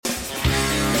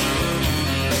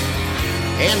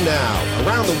And now,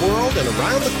 around the world and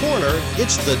around the corner,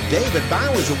 it's the David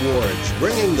Bowers Awards,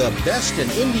 bringing the best in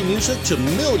indie music to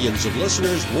millions of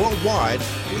listeners worldwide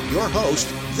with your host,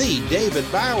 the David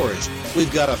Bowers.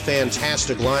 We've got a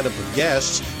fantastic lineup of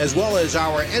guests, as well as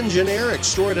our engineer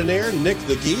extraordinaire, Nick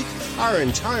the Geek, our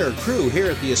entire crew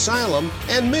here at the Asylum,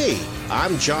 and me.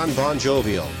 I'm John Bon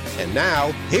Jovial. And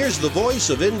now, here's the voice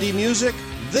of indie music,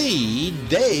 the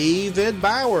David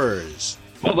Bowers.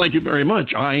 Well, thank you very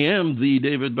much. I am the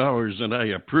David Bowers, and I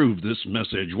approve this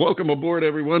message. Welcome aboard,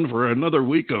 everyone, for another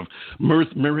week of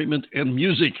mirth, merriment, and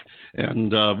music.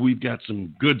 And we've got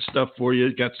some good stuff for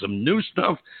you. Got some new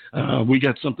stuff. We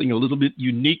got something a little bit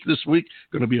unique this week.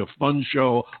 Going to be a fun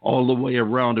show all the way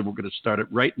around, and we're going to start it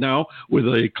right now with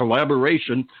a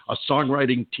collaboration, a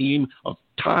songwriting team of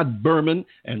Todd Berman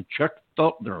and Chuck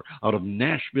Feltner out of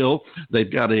Nashville. They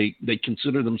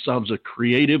consider themselves a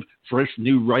creative, fresh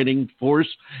new writing force,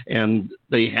 and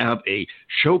they have a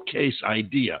showcase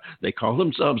idea. They call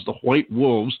themselves the White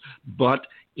Wolves, but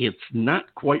it's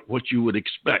not quite what you would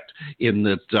expect in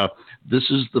that this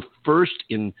is the first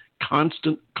in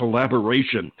constant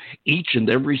collaboration. Each and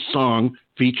every song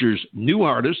features new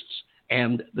artists,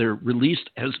 and they're released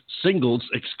as singles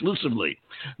exclusively.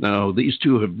 Now, these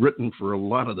two have written for a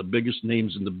lot of the biggest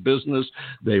names in the business.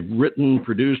 They've written,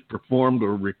 produced, performed,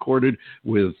 or recorded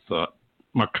with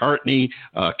McCartney,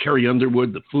 Carrie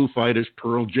Underwood, the Foo Fighters,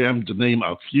 Pearl Jam, to name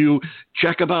a few.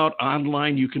 Check them out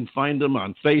online. You can find them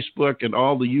on Facebook and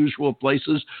all the usual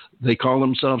places. They call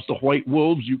themselves the White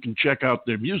Wolves. You can check out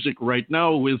their music right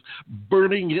now with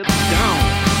Burning It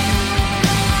Down.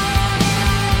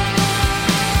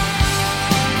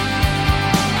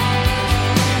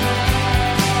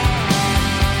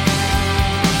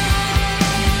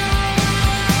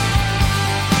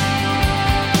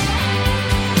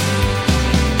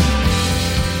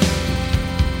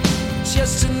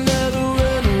 Just another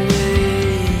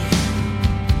runaway,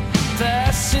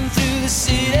 passing through the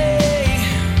city,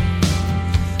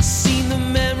 seen the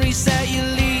memories that you're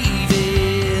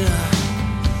leaving.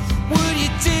 Would you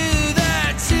do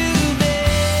that to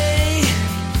me?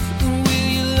 Will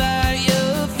you light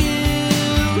your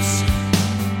fuse,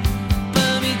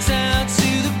 burn me down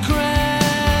to the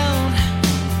ground?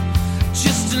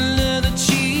 Just another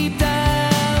cheap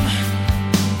dime,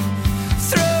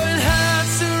 throwing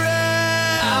hearts around.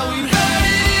 Are we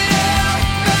burning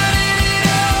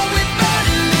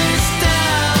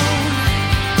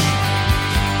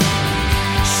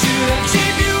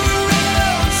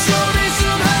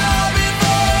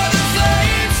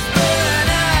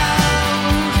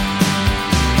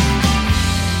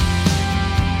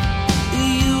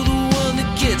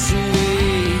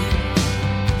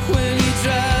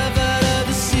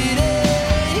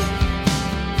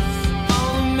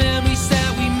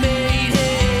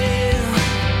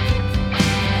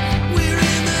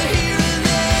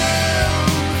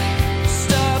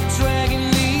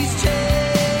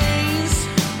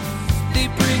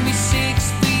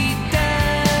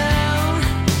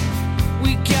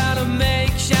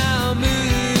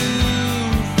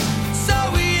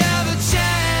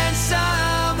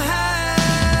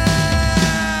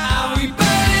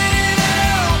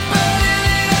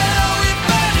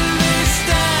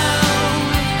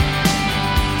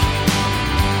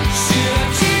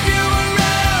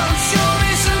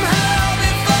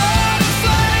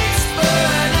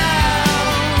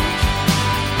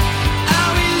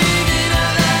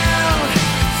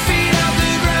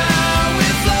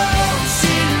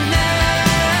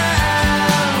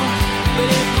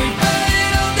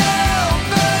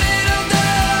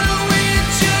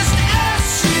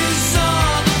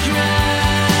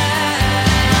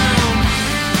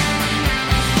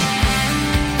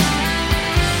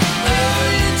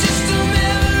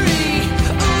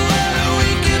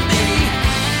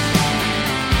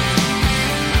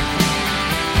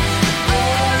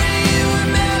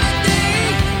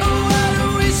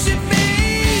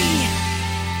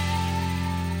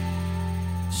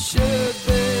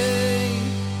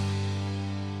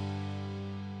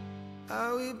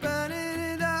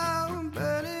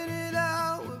it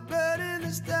out, we're burning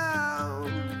this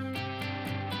down.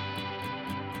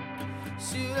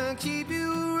 Should I keep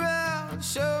you around,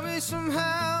 show me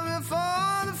somehow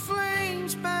before the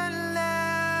flames burn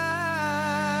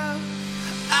loud?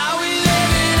 Are we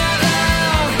living out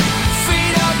loud,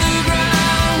 feet off the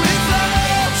ground, we're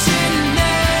floating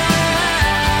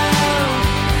now?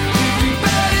 If we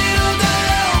burn it all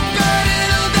down,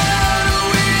 or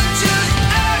we're just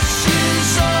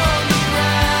ashes on the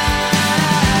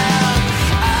ground.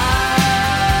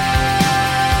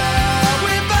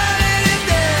 We're burning it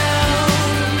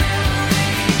down.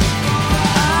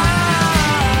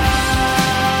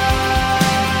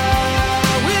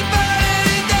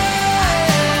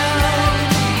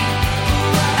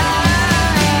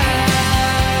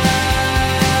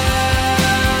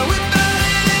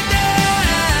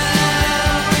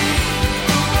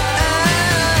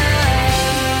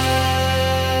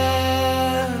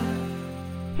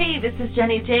 is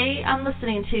Jenny J. I'm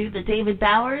listening to The David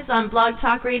Bowers on Blog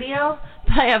Talk Radio,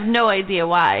 but I have no idea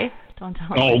why. Don't tell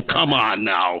me. Oh, come on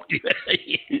now.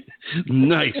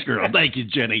 Nice girl. Thank you,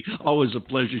 Jenny. Always a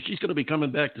pleasure. She's going to be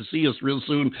coming back to see us real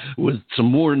soon with some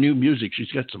more new music.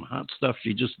 She's got some hot stuff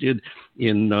she just did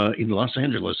in Los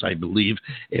Angeles, I believe,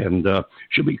 and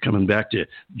she'll be coming back to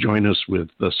join us with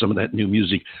some of that new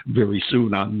music very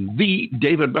soon on the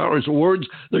David Bowers Awards,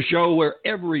 the show where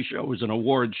every show is an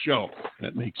award show.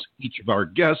 That makes each of our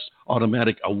guests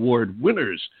automatic award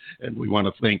winners, and we want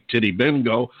to thank Titty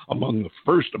Bingo among the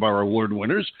first of our award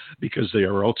winners because they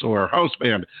are also our house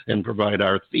band and provide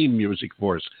our theme music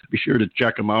for us. Be sure to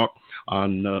check them out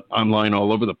on online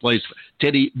all over the place.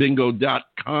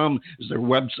 TeddyBingo.com is their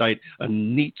website, a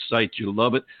neat site. You'll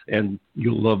love it, and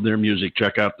you'll love their music.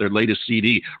 Check out their latest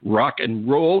CD, Rock and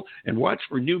Roll, and watch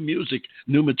for new music,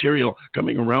 new material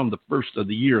coming around the first of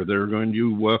the year. They're going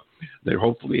to they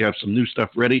hopefully have some new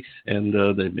stuff ready, and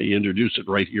they may introduce it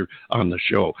right here on the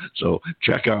show. So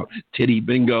check out Titty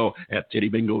Bingo at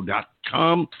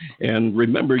TeddyBingo.com, and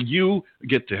remember, you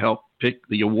get to help pick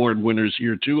the award winners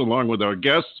here too, along with our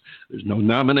guests. There's no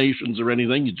nominations or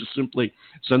anything. You just simply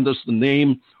send us the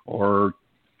name or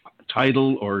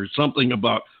title or something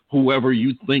about whoever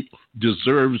you think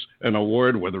deserves an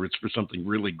award, whether it's for something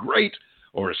really great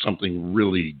or something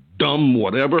really dumb,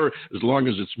 whatever. As long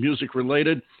as it's music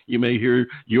related, you may hear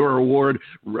your award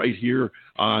right here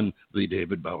on the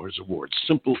David Bowers Awards.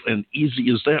 Simple and easy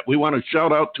as that. We want to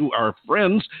shout out to our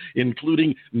friends,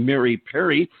 including Mary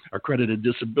Perry, accredited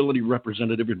disability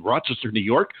representative in Rochester, New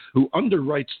York, who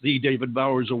underwrites the David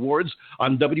Bowers Awards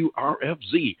on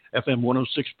WRFZ FM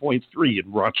 106.3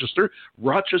 in Rochester.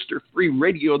 Rochester Free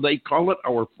Radio, they call it,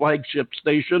 our flagship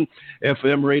station,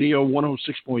 FM Radio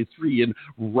 106.3 in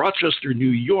Rochester, New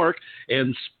York.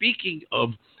 And speaking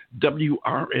of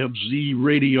WRFZ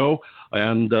Radio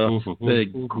and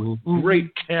the great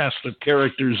cast of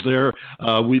characters there,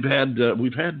 we've had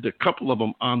a couple of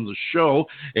them on the show,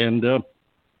 and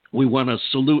we want to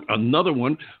salute another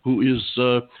one who is,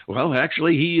 well,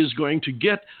 actually, he is going to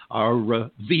get our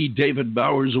The David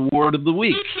Bowers Award of the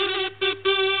Week.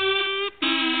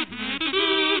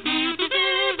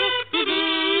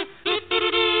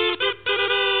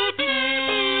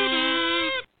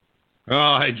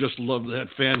 Oh, I just love that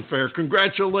fanfare.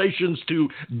 Congratulations to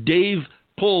Dave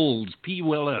Poles,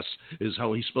 P-U-L-S is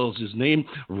how he spells his name.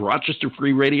 Rochester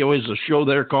Free Radio is a show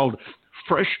there called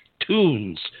Fresh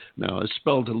Tunes. Now, it's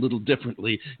spelled a little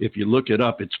differently. If you look it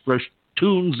up, it's Fresh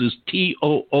Tunes is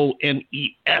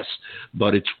T-O-O-N-E-S,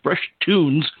 but it's Fresh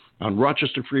Tunes on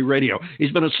Rochester Free Radio.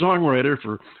 He's been a songwriter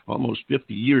for almost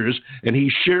 50 years, and he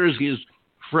shares his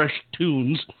fresh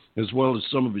tunes as well as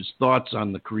some of his thoughts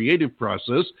on the creative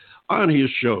process on his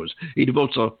shows. He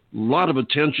devotes a lot of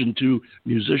attention to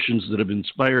musicians that have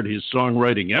inspired his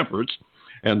songwriting efforts,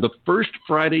 and the first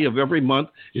Friday of every month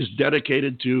is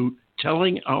dedicated to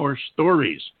telling our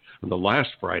stories. And the last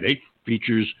Friday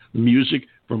features music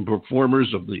from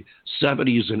performers of the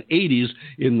 70s and 80s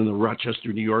in the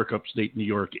Rochester, New York, upstate New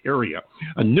York area.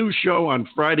 A new show on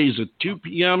Fridays at 2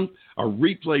 p.m., a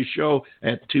replay show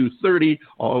at 2:30,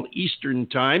 all Eastern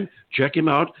time. Check him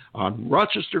out on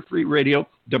Rochester Free Radio,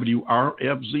 WRFZ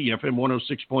FM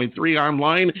 106.3,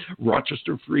 online,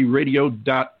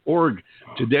 rochesterfreeradio.org.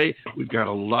 Today, we've got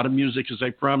a lot of music, as I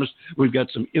promised. We've got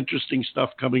some interesting stuff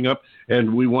coming up,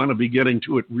 and we want to be getting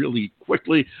to it really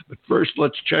quickly. But first,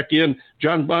 let's check in.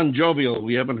 John Bon Jovial,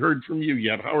 we haven't heard from you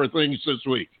yet. How are things this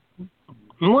week?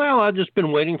 Well, I've just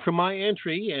been waiting for my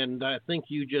entry, and I think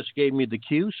you just gave me the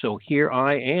cue, so here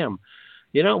I am.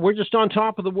 You know, we're just on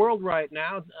top of the world right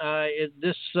now.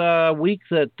 This week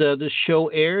that this show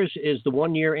airs is the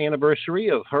one-year anniversary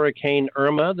of Hurricane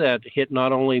Irma that hit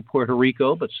not only Puerto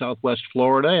Rico but southwest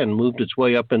Florida and moved its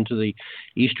way up into the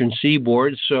eastern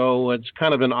seaboard, so it's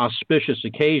kind of an auspicious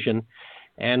occasion.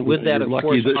 And with that, of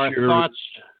course, our thoughts...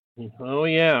 Oh,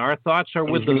 yeah, our thoughts are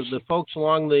with the folks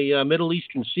along the Middle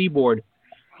Eastern seaboard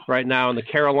right now in the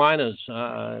Carolinas.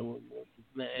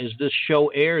 As this show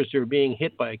airs, they're being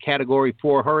hit by a Category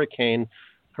 4 hurricane,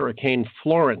 Hurricane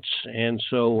Florence. And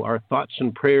so our thoughts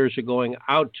and prayers are going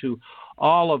out to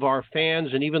all of our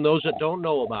fans and even those that don't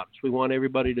know about us. We want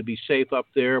everybody to be safe up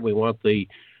there. We want the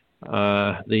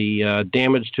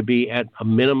damage to be at a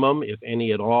minimum, if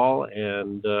any at all.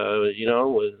 And, you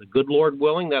know, with the good Lord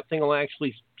willing, that thing will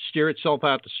actually steer itself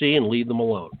out to sea and leave them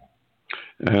alone.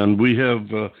 And we have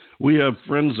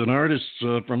friends and artists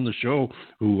from the show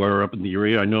who are up in the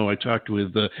area. I know I talked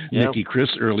with Nikki Chris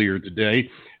earlier today,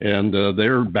 and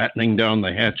they're battening down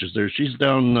the hatches there. She's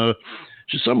down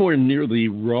she's somewhere near the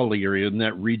Raleigh area in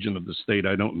that region of the state.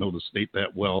 I don't know the state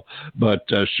that well, but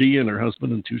she and her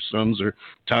husband and 2 sons are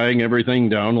tying everything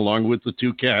down along with the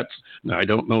 2 cats. Now, I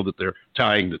don't know that they're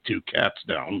tying the 2 cats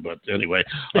down, but anyway,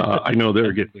 I know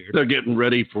they're getting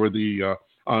ready for the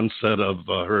onset of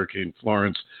Hurricane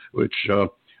Florence, which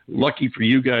lucky for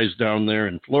you guys down there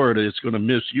in Florida, it's going to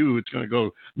miss you. It's going to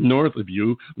go north of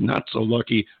you. Not so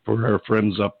lucky for our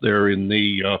friends up there in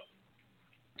the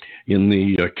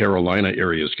Carolina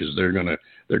areas, because they're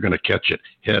gonna catch it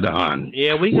head on.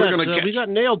 Yeah, we got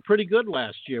nailed pretty good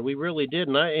last year. We really did,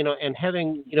 and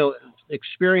having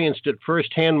experienced it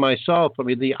firsthand myself. I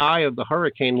mean, the eye of the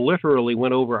hurricane literally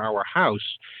went over our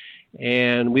house,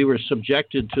 and we were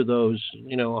subjected to those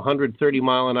 130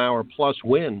 mile an hour plus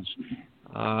winds.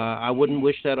 I wouldn't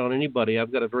wish that on anybody.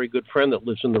 I've got a very good friend that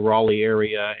lives in the Raleigh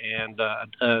area, and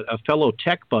a fellow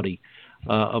tech buddy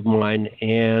of mine,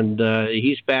 and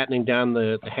he's battening down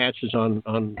the hatches on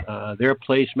their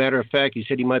place. Matter of fact, he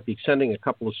said he might be sending a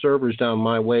couple of servers down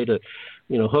my way to,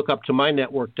 hook up to my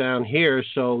network down here,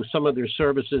 so some of their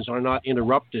services are not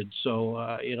interrupted.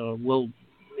 So,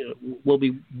 we'll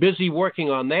be busy working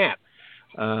on that.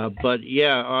 But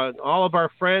yeah, all of our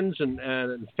friends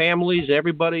and families,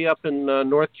 everybody up in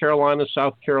North Carolina,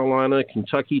 South Carolina,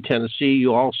 Kentucky, Tennessee,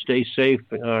 you all stay safe.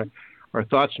 Our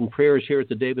thoughts and prayers here at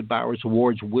the David Bowers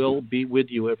Awards will be with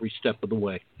you every step of the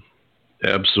way.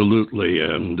 Absolutely,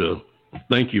 and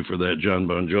thank you for that, John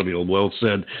Bon Jovial. Well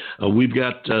said. We've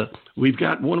got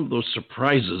one of those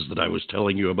surprises that I was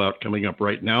telling you about coming up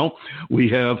right now. We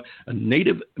have a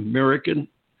Native American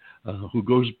who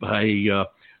goes by.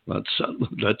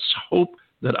 Let's hope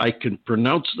that I can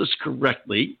pronounce this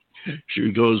correctly. She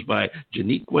goes by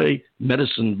Jiiniikwe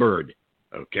Medicine Bird.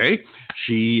 Okay,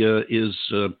 she is.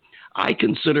 I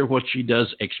consider what she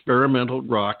does experimental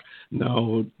rock.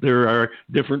 Now, there are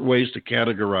different ways to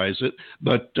categorize it,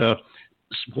 but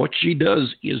what she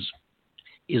does is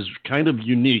kind of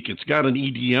unique. It's got an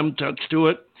EDM touch to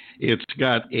it. It's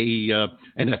got an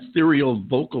ethereal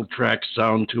vocal track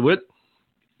sound to it.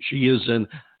 She is an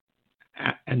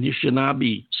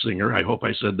Anishinaabe singer, I hope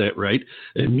I said that right,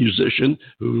 a musician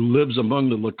who lives among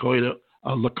the Lakota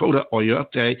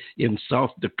Oyote in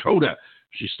South Dakota.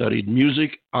 She studied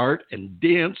music, art, and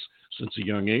dance since a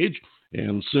young age,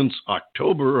 and since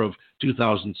October of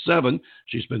 2007,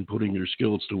 she's been putting her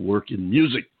skills to work in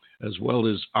music, as well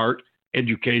as art,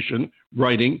 education,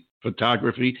 writing,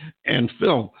 photography, and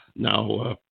film.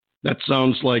 Now, that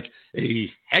sounds like a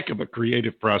heck of a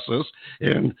creative process,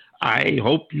 and I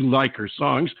hope you like her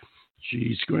songs.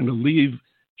 She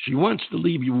wants to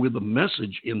leave you with a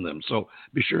message in them, so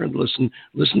be sure and listen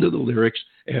to the lyrics,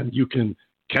 and you can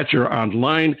catch her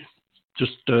online.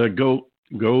 Just go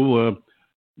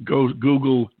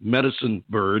Google Medicine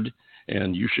Bird,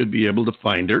 and you should be able to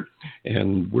find her.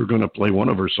 And we're going to play one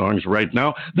of her songs right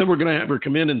now. Then we're going to have her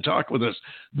come in and talk with us.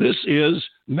 This is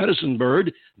Medicine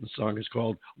Bird. The song is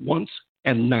called Once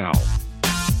and Now.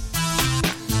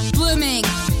 Blooming,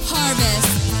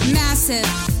 harvest, massive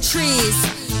trees,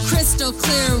 crystal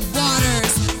clear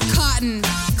waters, cotton,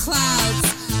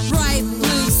 clouds, bright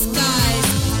blue skies,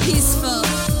 peaceful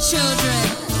children,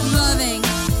 loving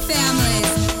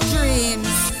families,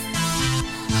 dreams,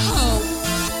 hope.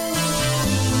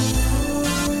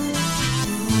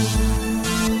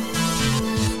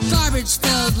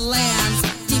 Garbage-filled lands,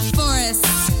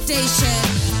 deforestation,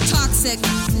 toxic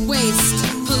waste,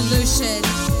 pollution,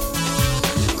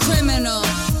 criminal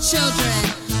children.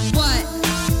 What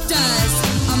does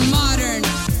a modern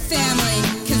family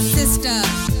consist of?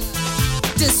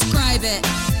 Describe it.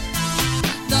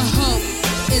 The hope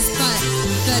is but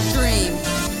the dream.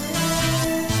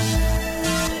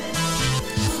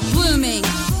 Blooming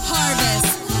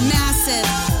harvest, massive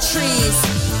trees,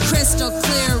 crystal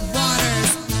clear waters,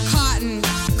 cotton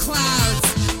clouds,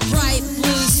 bright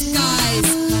blue skies,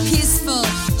 peaceful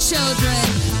children,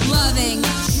 loving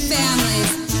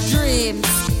families, dreams,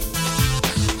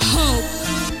 hope.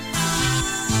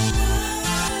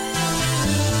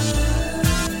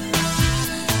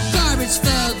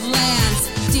 Garbage-filled lands,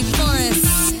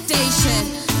 deforestation,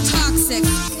 toxic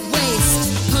waste,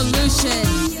 pollution,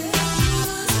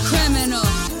 criminal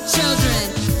children.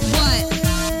 What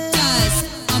does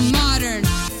a modern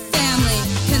family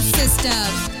consist of?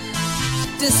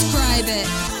 Describe it.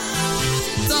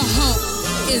 The hope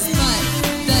is but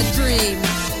the dream.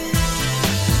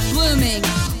 Blooming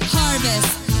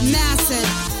harvest, massive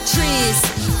trees,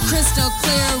 crystal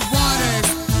clear waters,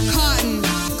 cotton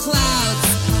clouds,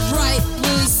 bright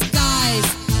blue skies,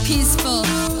 peaceful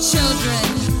children,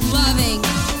 loving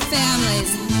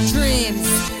families, dreams,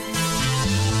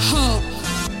 hope.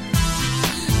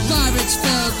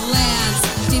 Garbage-filled lands,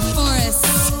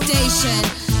 station,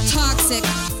 toxic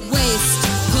waste,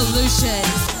 pollution,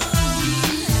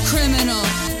 criminal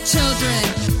children.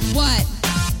 What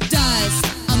does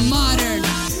a modern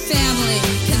family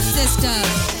consist of?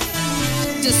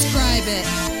 Describe it.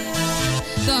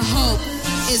 The hope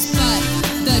is but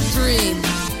the dream.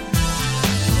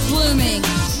 Blooming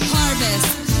harvest,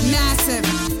 massive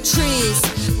trees,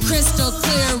 crystal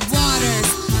clear waters,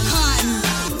 cotton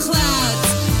clouds,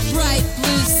 bright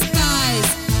blue skies,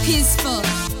 peaceful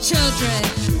children,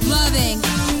 loving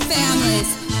families,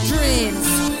 dreams,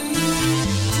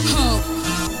 hope.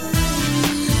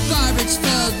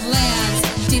 Garbage-filled lands,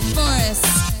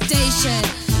 deforestation,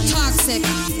 toxic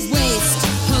waste,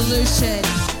 pollution,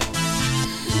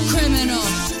 criminal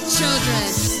children.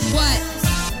 What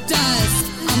does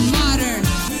a modern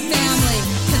family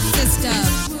consist of?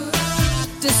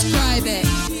 Describe it.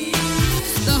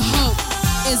 The hope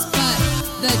is but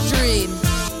the dream.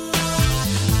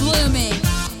 Blooming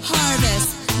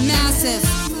harvest, massive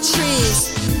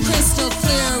trees, crystal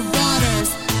clear waters,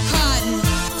 cotton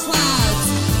clouds,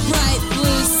 bright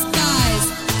blue skies,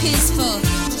 peaceful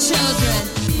children,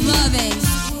 loving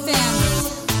families.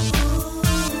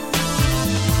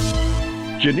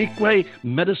 Jiiniikwe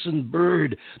Medicine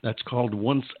Bird. That's called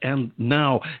Once and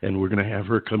Now. And we're going to have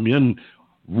her come in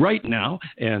right now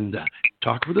and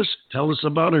talk with us, tell us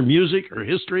about her music, her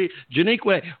history.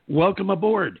 Jiiniikwe, welcome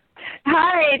aboard.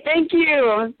 Hi, thank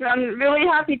you. I'm really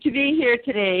happy to be here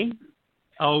today.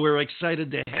 Oh, we're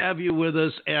excited to have you with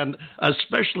us, and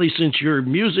especially since your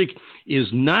music is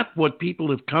not what people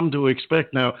have come to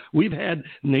expect. Now, we've had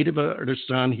Native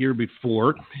artists on here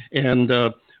before, and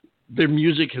their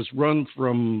music has run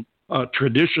from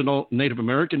traditional Native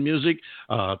American music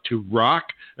to rock.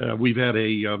 We've had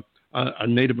a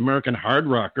Native American hard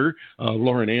rocker,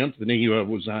 Lauren Anthony,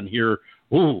 was on here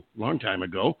a long time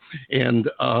ago. And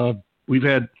we've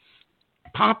had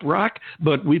pop rock,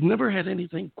 but we've never had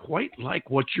anything quite like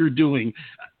what you're doing.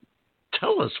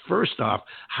 Tell us, first off,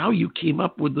 how you came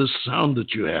up with the sound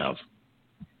that you have.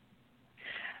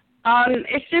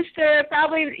 It's just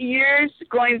probably years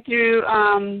going through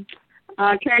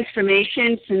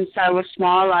transformation since I was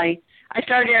small. I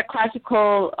started at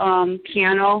classical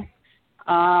piano,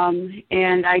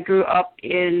 and I grew up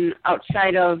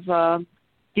outside of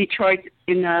Detroit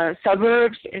in the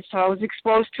suburbs, and so I was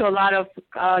exposed to a lot of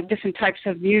different types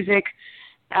of music.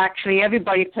 Actually,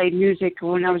 everybody played music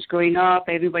when I was growing up.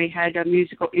 Everybody had a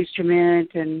musical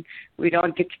instrument, and we'd all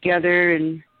get together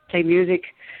and play music.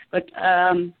 But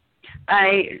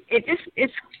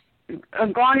it's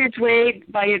gone its way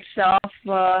by itself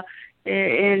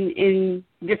in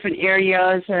different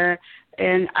areas.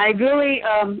 And I really,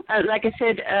 like I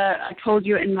said, I told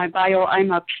you in my bio,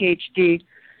 I'm a PhD.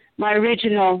 My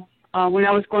original, when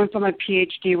I was going for my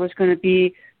PhD, was going to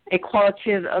be a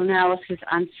qualitative analysis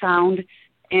on sound,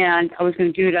 and I was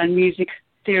going to do it on music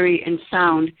theory and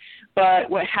sound. But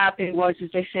what happened was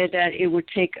they said that it would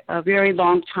take a very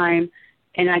long time,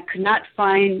 and I could not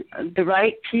find the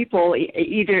right people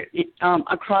either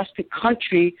across the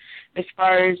country as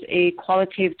far as a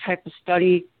qualitative type of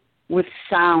study with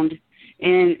sound,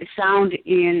 and sound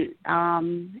in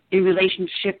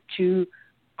relationship to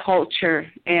culture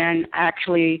and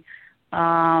actually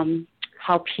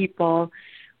how people,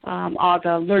 all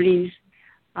the learning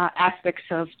aspects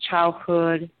of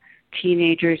childhood,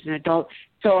 teenagers, and adults.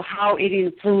 So how it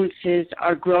influences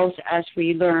our growth as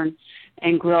we learn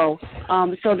and grow.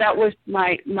 So that was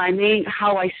my main,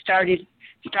 how I started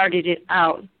it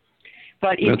out.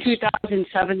 But in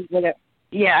 2007,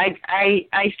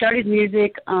 I started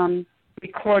music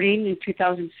recording in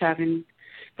 2007.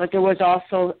 But there was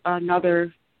also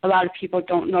a lot of people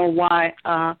don't know why.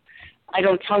 I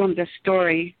don't tell them the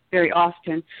story very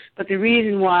often. But the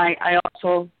reason why I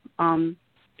also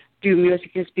do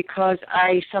music is because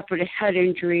I suffered a head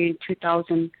injury in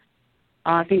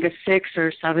 2006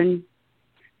 or 7.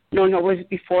 No, it was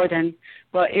before then.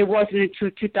 But it wasn't until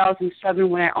 2007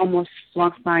 when I almost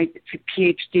flunked my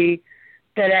PhD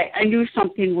that I knew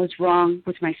something was wrong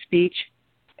with my speech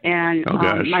and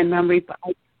my memory. But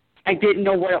I didn't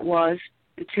know what it was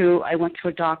until I went to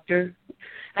a doctor.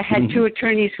 I had 2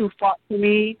 attorneys who fought for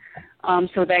me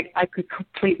so that I could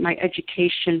complete my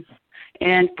education.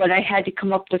 But I had to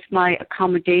come up with my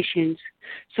accommodations.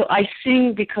 So I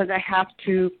sing because I have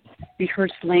to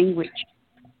rehearse language.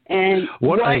 And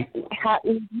go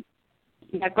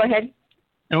ahead.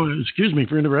 Oh, excuse me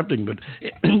for interrupting, but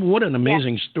what an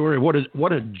amazing story.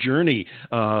 What a journey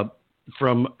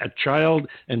from a child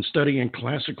and studying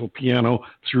classical piano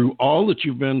through all that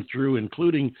you've been through,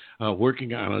 including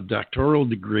working on a doctoral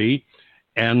degree.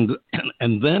 and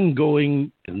then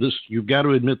going, and this, you've got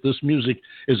to admit, this music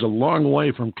is a long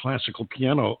way from classical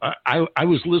piano. I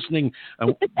was listening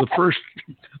the first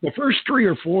 3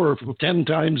 or 4 or 10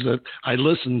 times that I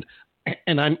listened,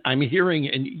 and I'm hearing,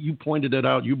 and you pointed it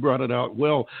out, you brought it out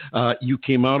well. You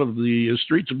came out of the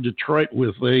streets of Detroit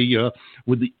with a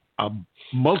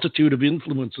multitude of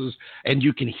influences, and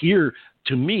you can hear,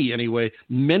 to me anyway,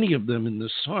 many of them in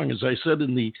this song. As I said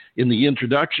in the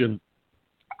introduction,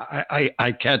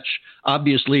 I catch,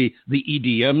 obviously, the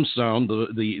EDM sound,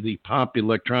 the pop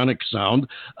electronic sound.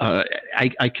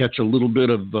 I catch a little bit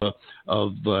of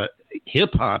hip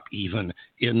hop even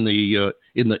in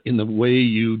the way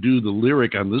you do the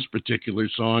lyric on this particular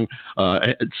song.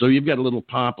 So you've got a little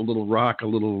pop, a little rock, a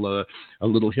little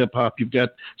hip hop. You've got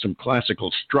some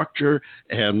classical structure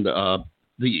and a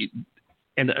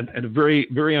very,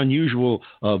 very unusual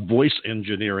voice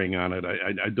engineering on it.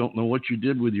 I don't know what you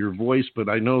did with your voice, but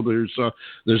I know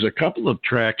there's a couple of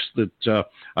tracks that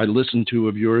I listened to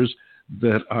of yours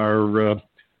that are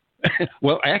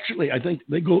well, actually, I think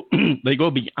they go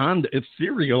beyond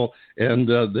ethereal, and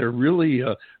they're really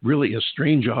a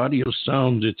strange audio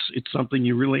sound. It's something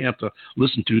you really have to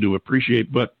listen to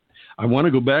appreciate. But I want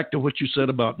to go back to what you said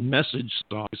about message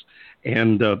songs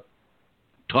and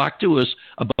talk to us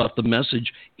about the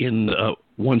message in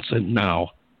Once and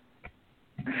Now.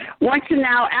 Once and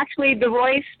Now, actually, the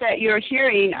voice that you're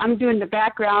hearing, I'm doing the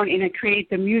background, and I create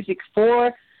the music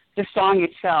for the song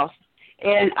itself.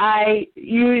 And I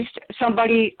used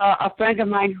somebody, a friend of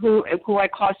mine who I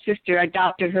call sister. I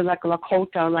adopted her like a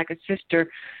Lakota, like a sister.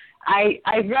 I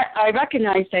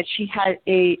recognized that she had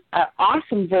a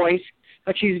awesome voice,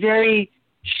 but she's very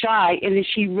shy. And then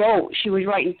she was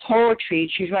writing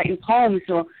poetry. She was writing poems.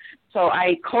 So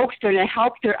I coaxed her and I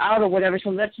helped her out or whatever. So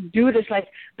let's do this. Like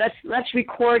let's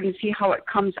record and see how it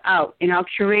comes out. And I'll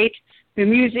curate the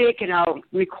music and I'll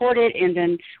record it, and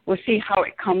then we'll see how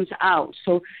it comes out.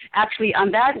 So actually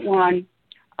on that one,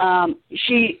 I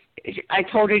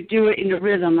told her to do it in the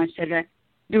rhythm. I said,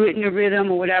 do it in the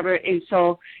rhythm or whatever. And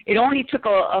so it only took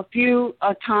a few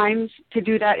times to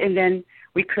do that, and then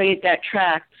we created that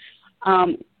track.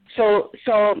 I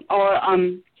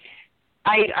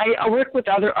work with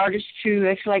other artists too.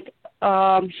 It's like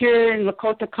here in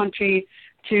Lakota country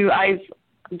too. I've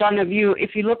done a few.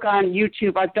 If you look on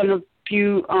YouTube, I've done a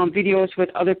few videos with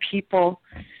other people.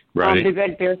 Right. The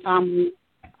Red Bear family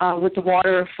with the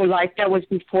Water for Life. That was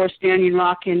before Standing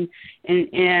Rock and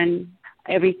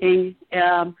everything.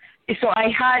 So I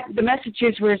had the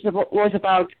messages was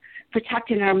about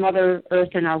protecting our Mother Earth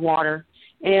and our water,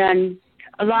 and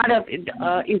a lot of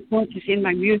influences in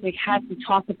my music had to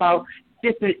talk about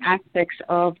different aspects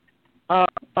of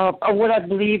what I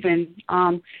believe in.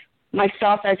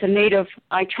 Myself as a Native,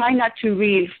 I try not to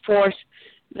reinforce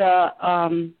the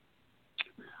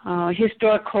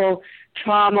historical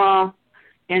trauma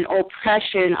and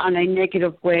oppression on a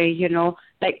negative way,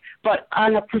 but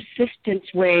on a persistent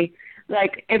way.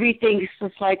 Like everything is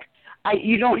just like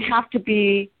you don't have to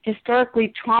be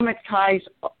historically traumatized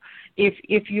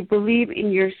if you believe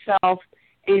in yourself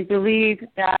and believe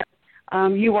that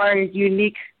you are a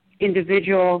unique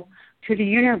individual to the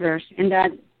universe, and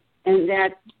that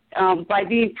by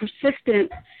being persistent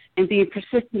and being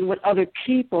persistent with other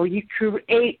people, you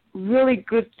create really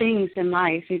good things in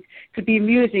life. It could be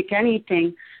music,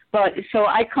 anything. But so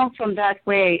I come from that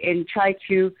way and try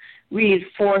to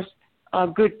reinforce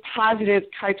good, positive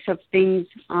types of things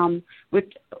with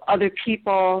other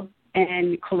people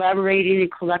and collaborating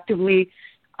and collectively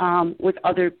with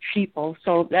other people.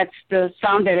 So that's the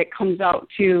sound that it comes out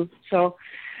to. So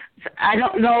I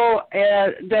don't know,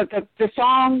 the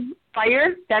song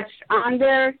Fire that's on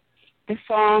there, the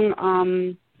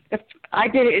song, I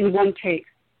did it in one take.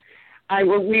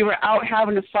 We were out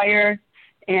having a fire,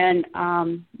 and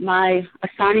my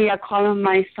Asani, I call him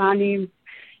my Asani,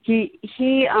 he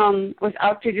was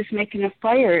out there just making a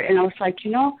fire, and I was like,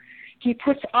 he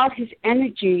puts all his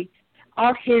energy,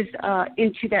 all his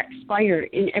into that fire,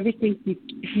 in everything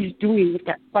he's doing with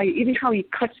that fire, even how he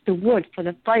cuts the wood for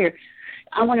the fire.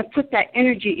 I want to put that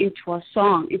energy into a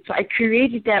song. And so I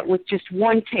created that with just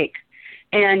one take.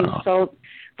 And so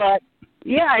I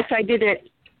did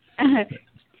it.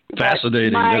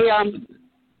 Fascinating.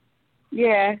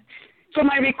 So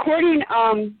my recording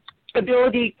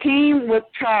ability came with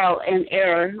trial and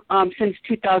error since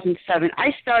 2007.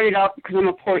 I started out because I'm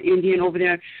a poor Indian over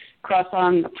there across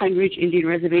on the Pine Ridge Indian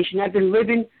Reservation. I've been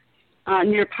living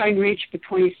near Pine Ridge for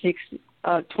 26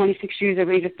 years. I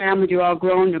raised a family. They're all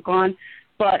grown. They're gone.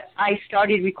 But I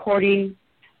started recording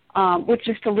with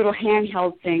just a little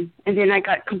handheld thing. And then I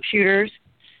got computers,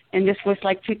 and this was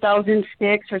like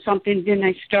 2006 or something. Then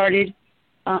I started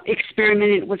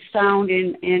experimented with sound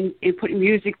and putting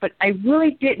music, but I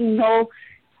really didn't know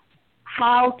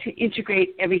how to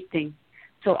integrate everything.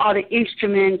 So all the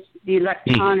instruments, the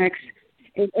electronics,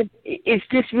 it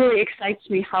just really excites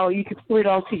me how you can put it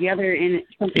all together and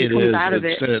something comes out of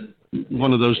it.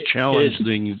 One of those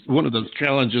one of those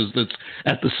challenges that's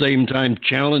at the same time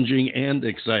challenging and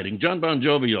exciting. John Bon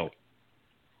Jovial.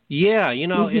 Yeah,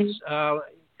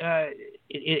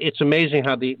 it's amazing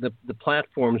how the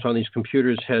platforms on these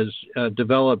computers has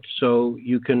developed so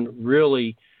you can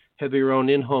really have your own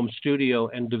in-home studio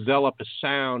and develop a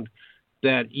sound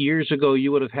that years ago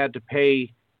you would have had to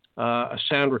pay a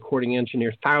sound recording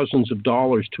engineer thousands of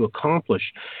dollars to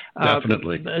accomplish.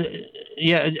 Definitely.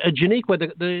 Jiiniikwe,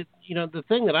 the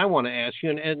thing that I want to ask you,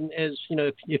 and as you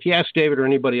know, if you ask David or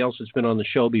anybody else that's been on the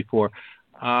show before,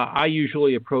 I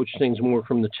usually approach things more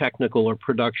from the technical or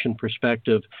production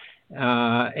perspective,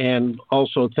 and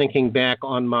also thinking back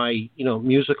on my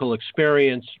musical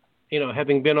experience.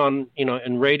 Having been on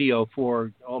in radio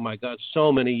for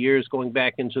so many years, going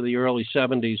back into the early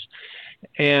 70s.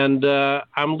 And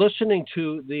I'm listening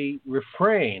to the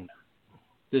refrain,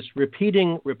 this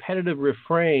repetitive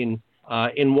refrain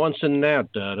in once and now,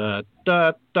 da da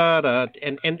da da da,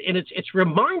 and it's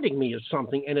reminding me of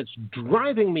something, and it's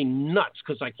driving me nuts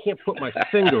because I can't put my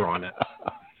finger on it.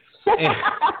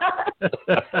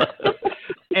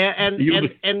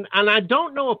 And I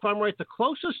don't know if I'm right. The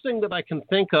closest thing that I can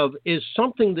think of is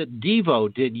something that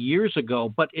Devo did years ago,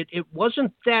 but it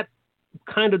wasn't that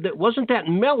wasn't that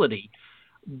melody.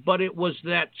 But it was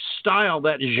that style,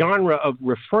 that genre of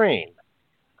refrain.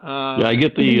 I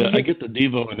get the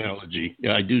Devo analogy.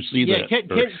 Yeah, I do see that.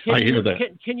 I hear that.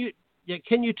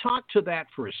 Can you talk to that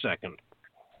for a second?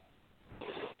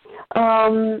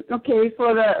 Okay,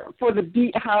 for the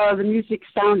beat, how the music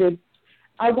sounded,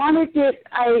 I wanted it.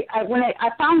 When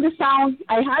I found the sound,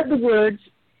 I had her words,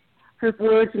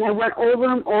 and I went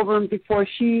over them before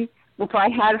I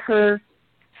had her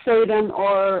say them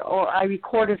or I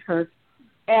recorded her.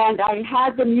 And I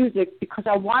had the music because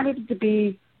I wanted it to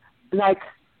be like,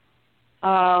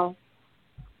 I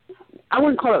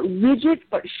wouldn't call it rigid,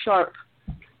 but sharp,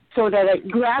 so that it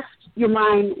grasps your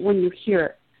mind when you hear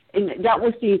it. And that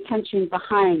was the intention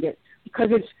behind it, because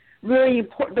it's really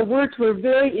important. The words were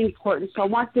very important, so I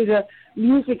wanted the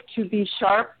music to be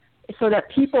sharp so that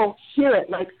people hear it,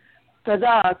 like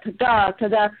ta-da, ta-da,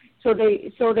 ta-da. So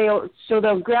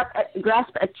they'll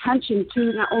grasp attention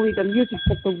to not only the music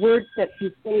but the words that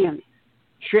he's saying.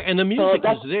 Sure, and the music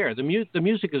is there. The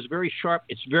music is very sharp.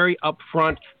 It's very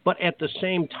upfront. But at the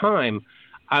same time,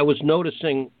 I was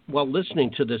noticing while listening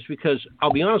to this, because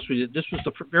I'll be honest with you, this was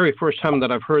the very first time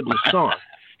that I've heard this song.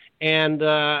 And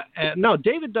no,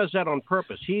 David does that on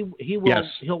purpose. He'll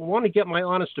want to get my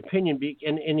honest opinion,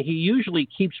 and he usually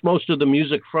keeps most of the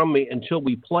music from me until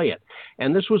we play it.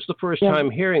 And this was the first time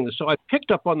hearing this, so I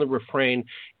picked up on the refrain,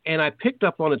 and I picked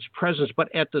up on its presence. But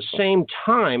at the same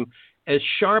time, as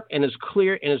sharp and as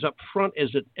clear and as upfront as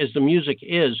the music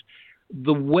is,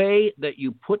 the way that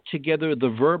you put together the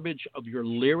verbiage of your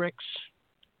lyrics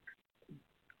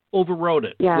overrode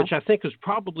it, which I think is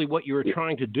probably what you were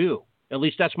trying to do. At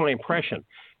least that's my impression,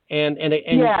 and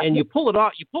you pull it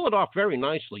off. You pull it off very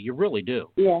nicely. You really do.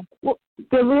 Yeah. Well,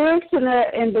 the lyrics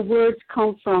and the words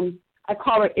come from, I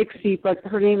call her Ixie, but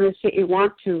her name is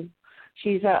Jiiniikwe.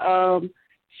 She's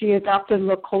she adopted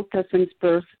Lakota since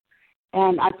birth,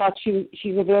 and I thought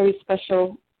she's a very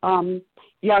special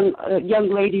young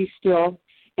lady still,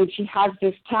 and she has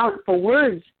this talent for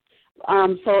words.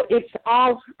 So it's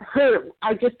all her.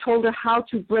 I just told her how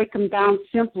to break them down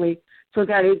simply, so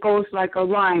that it goes like a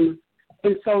rhyme.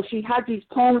 And so she had these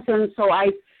poems, and so I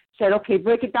said, okay,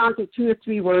 break it down to 2 or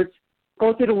 3 words,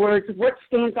 go through the words, what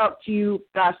stands out to you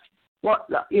best,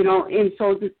 and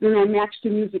so then I matched the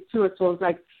music to it, so it was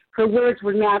like her words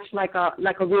would match like a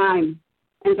rhyme,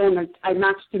 and then I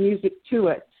matched the music to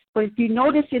it. But if you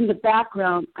notice in the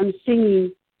background, I'm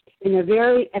singing in a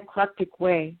very eclectic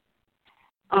way.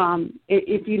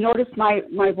 If you notice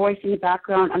my voice in the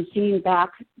background, I'm singing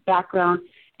background,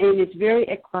 and it's very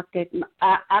eclectic,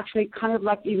 actually kind of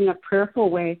like even a prayerful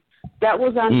way. That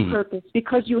was on purpose,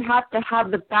 because you have to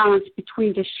have the balance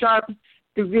between the sharp,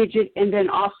 the rigid, and then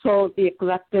also the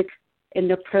eclectic and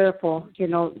the prayerful.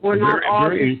 We're not all...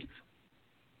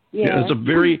 Yeah, it's a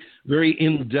very, very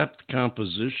in-depth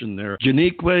composition there.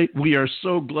 Jiiniikwe, we are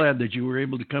so glad that you were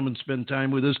able to come and spend time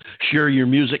with us, share your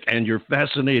music and your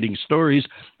fascinating stories.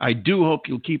 I do hope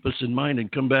you'll keep us in mind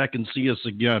and come back and see us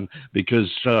again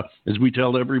because, as we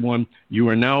tell everyone, you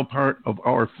are now part of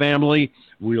our family.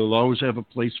 We'll always have a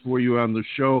place for you on the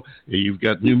show. If you've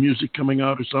got new music coming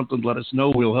out or something, let us know.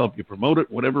 We'll help you promote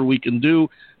it, whatever we can do.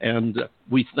 And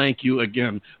we thank you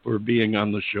again for being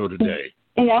on the show today.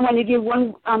 And I want to give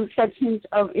one sentence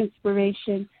of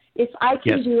inspiration. If I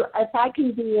can do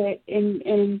it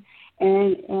and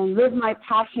live my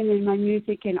passion in my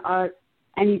music and art,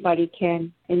 anybody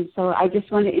can. And so I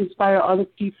just want to inspire other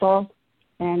people.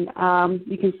 And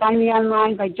you can find me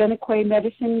online by Jiiniikwe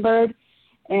Medicine Bird.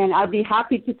 And I'd be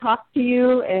happy to talk to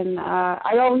you. And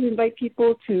I always invite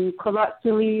people to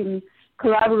collectively and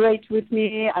collaborate with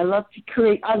me. I love to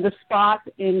create on the spot,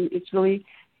 and it's really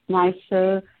nice.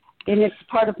 And it's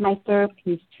part of my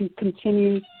therapy to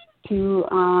continue to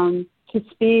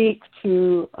speak,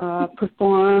 to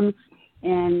perform.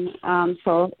 And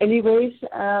so anyways,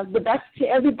 the best to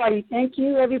everybody. Thank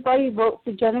you, everybody. Vote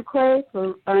for Jiiniikwe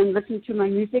and listen to my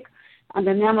music. And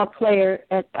then I'm a player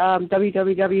at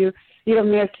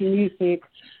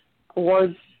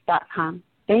www.TheAmericanMusicAwards.com.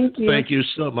 Thank you. Thank you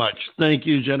so much. Thank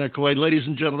you, Jiiniikwe. Ladies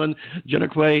and gentlemen,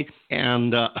 Jiiniikwe,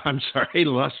 and I'm sorry, I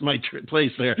lost my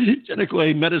place there.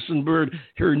 Jiiniikwe Medicine Bird,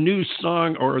 her new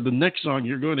song, or the next song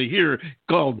you're going to hear,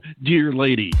 called Dear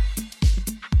Lady.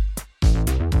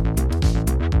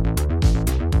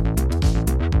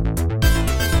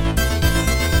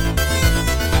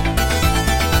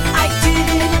 I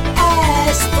didn't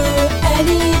ask for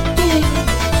anything.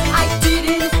 I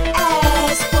didn't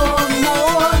ask for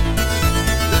more.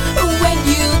 When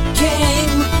you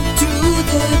came through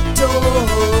the door,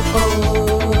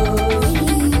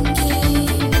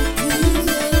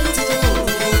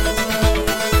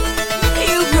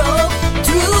 you broke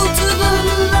through to the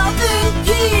love and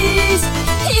peace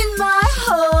in my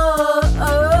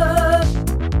heart.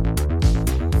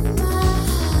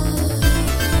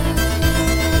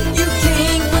 You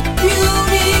came with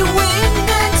beauty, wind,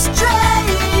 and strength.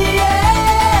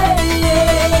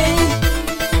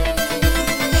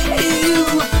 You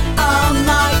are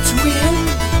my twin,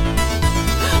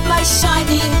 my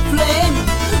shining flame,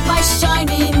 my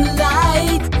shining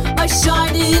light, my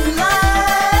shining light.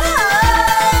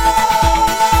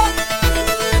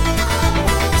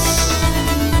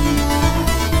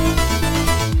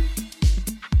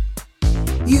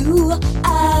 You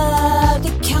are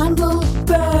the candle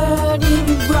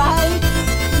burning bright.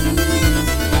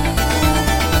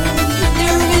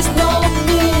 There is no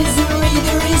misery,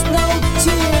 there is no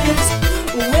tears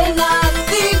when I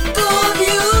think of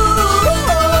you.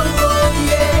 Oh,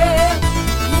 yeah.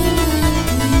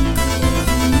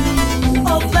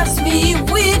 Oh, bless me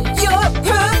with your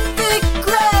perfect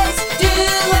grace,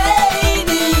 dear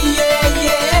lady. Yeah,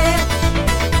 yeah.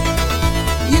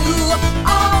 You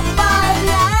are my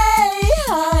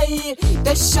light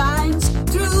that shines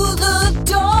through the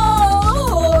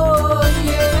door.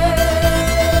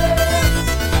 Yeah.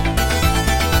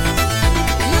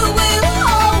 You will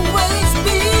always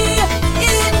be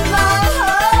in my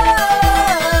heart.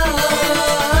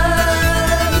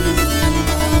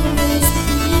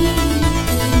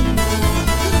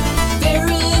 There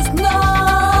is no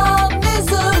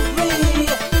misery,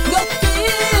 no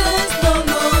fears, no,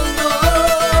 no, no.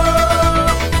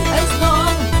 As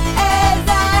long as I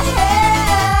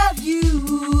have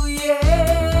you,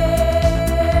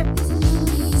 yeah.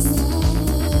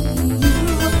 You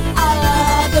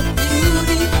are the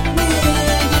beauty,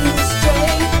 wind, and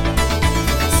strength.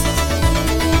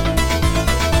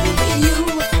 You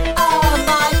are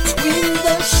my twin,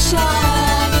 the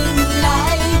shining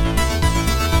light.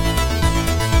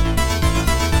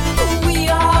 We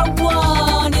are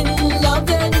one in love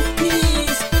and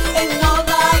peace, and all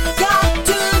I got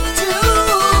to do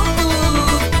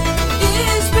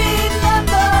is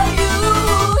remember you.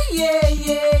 Yeah,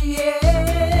 yeah,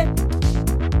 yeah.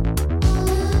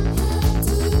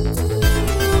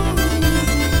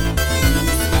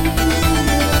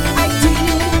 I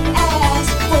didn't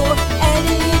ask for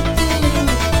anything.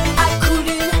 I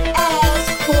couldn't ask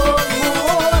for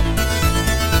more.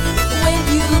 When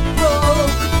you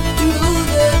broke through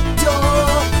the door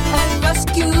and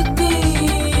rescued me,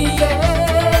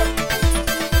 yeah.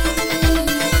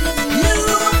 You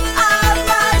are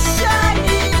my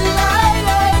shining light.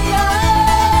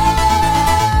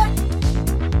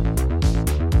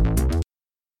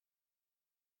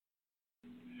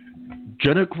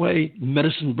 Jiiniikwe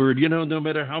Medicine Bird. You know, no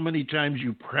matter how many times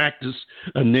you practice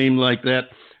a name like that,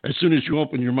 as soon as you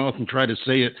open your mouth and try to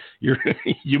say it,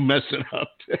 you mess it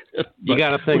up. You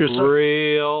got to think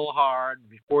real hard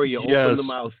before you open the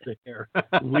mouth there.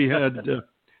 We had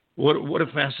what a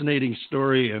fascinating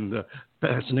story and a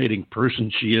fascinating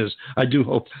person she is. I do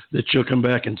hope that she'll come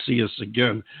back and see us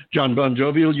again. John Bon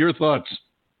Jovial, your thoughts?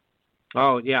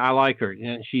 Oh yeah, I like her.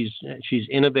 Yeah, she's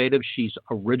innovative. She's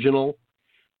original.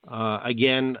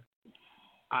 Again,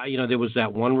 there was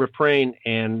that one refrain,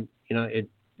 and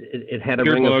it had a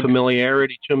ring of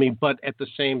familiarity to me, but at the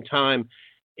same time,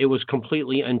 it was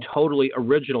completely and totally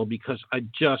original because I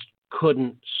just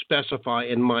couldn't specify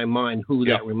in my mind who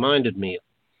that reminded me of.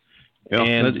 Yeah,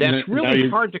 and that's really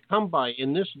hard to come by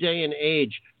in this day and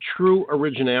age. True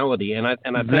originality, and I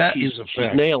bet she's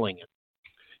nailing it.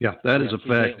 Yeah, that is a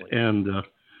fact. And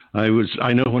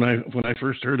I know when I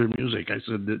first heard her music, I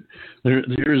said that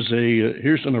here's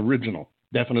an original,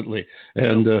 definitely,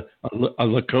 and a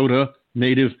Lakota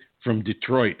native from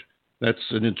Detroit.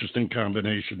 That's an interesting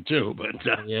combination too. But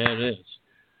yeah, it is.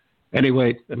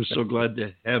 Anyway, I'm so glad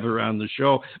to have her on the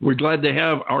show. We're glad to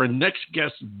have our next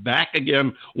guest back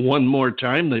again one more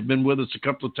time. They've been with us a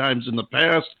couple of times in the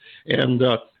past, and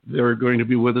they're going to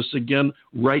be with us again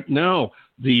right now.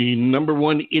 The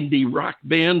 #1 indie rock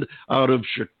band out of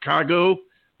Chicago.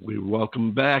 We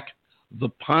welcome back the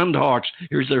Pond Hawks.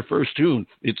 Here's their first tune.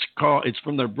 It's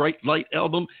from their Bright Light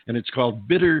album, and it's called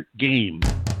Bitter Game.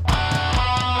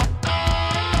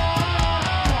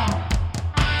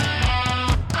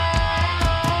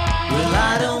 Well,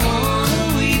 I don't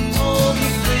wanna wait for the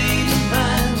fading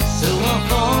past, so I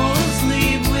fall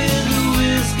asleep with a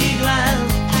whiskey glass,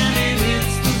 and it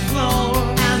hits the floor,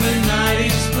 and the night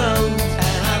explodes,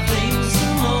 and I think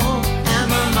some more, and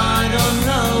my mind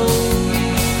unloads.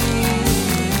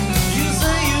 You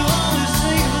say you always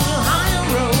take the higher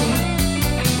road,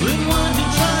 but why'd you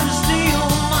try to stay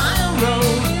on my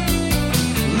road?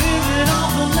 Living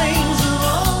off the names of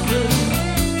others,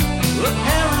 a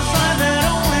parasite that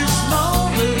only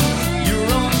smolders your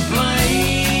own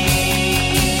flame.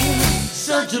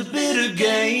 Such a bitter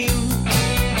game.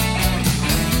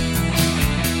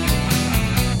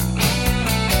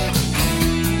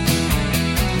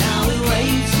 Now it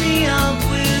wakes me up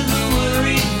with a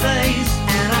worried face,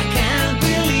 and I can't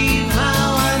believe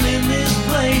how I'm in this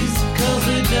place, 'cause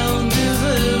it don't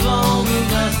deserve all the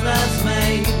mess that's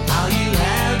made. How you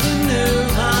have the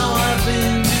nerve, how I've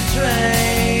been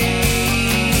betrayed.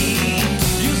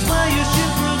 You swear your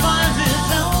ship provides its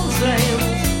own sails,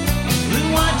 then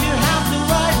why'd you have to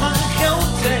ride my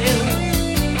coattails?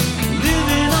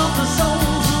 Living off the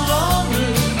souls of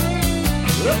others,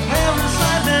 a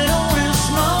parasite that only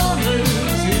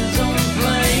smolders his own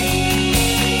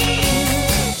flame.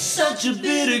 Such a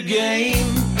bitter game.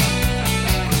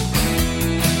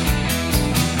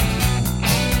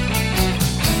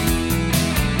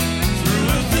 Through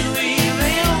a thinly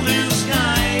veiled blue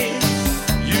skies,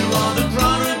 you are the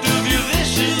product of your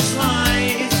vicious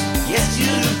lies. Yes,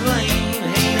 you're to blame.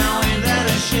 Hey, now ain't that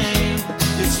a shame?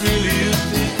 It's really a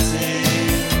pity.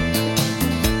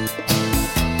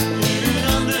 In an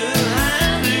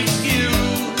underhand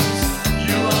excuse,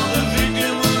 you are the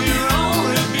victim of your own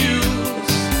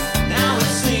abuse. Now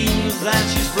it seems that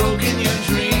she's broken your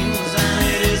dreams, and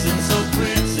it isn't so pretty.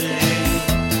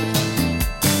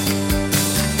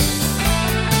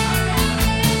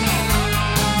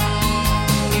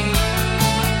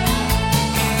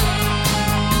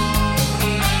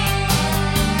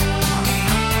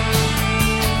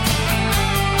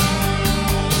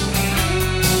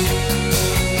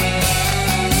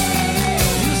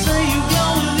 You say you go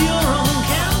with your own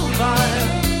campfire,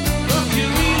 but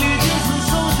you're really just a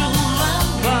social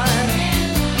vampire.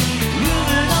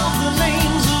 Living off the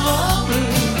names of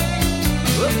others,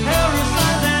 a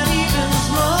parasite that even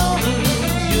smothers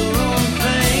your own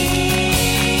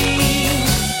pain.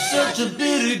 Such a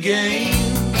bitter game.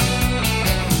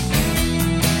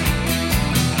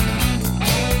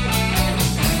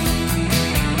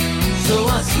 So I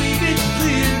sweep it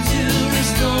clear to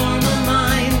restore my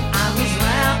mind. I was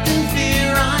wrapped in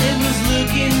fear, I was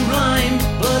looking blind,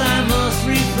 but I must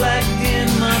reflect in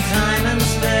my time and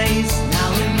space.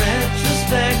 Now in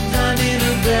retrospect, I'm in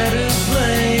a better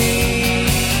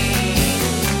place.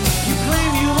 You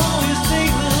claim you always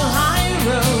take the high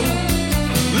road,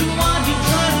 but why'd you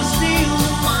try to steal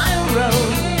my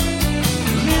road?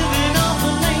 Living off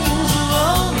the names of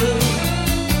others,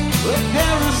 a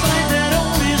parasite that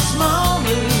only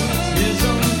smothers his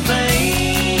own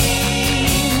fame.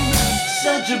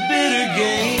 Such a bitter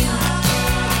game.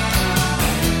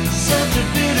 Such a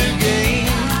bitter game.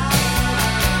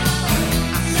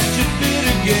 Such a bitter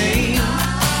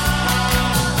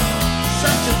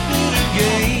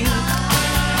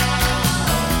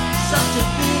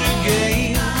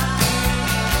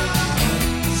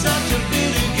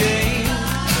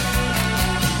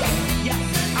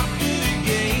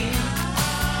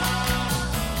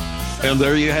And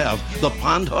there you have the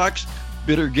Pond Hawks,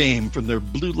 Bitter Game, from their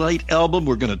Blue Light album.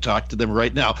 We're going to talk to them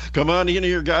right now. Come on in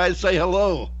here, guys. Say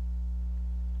hello.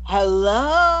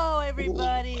 Hello,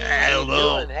 everybody.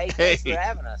 Hello. Hey, thanks for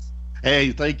having us.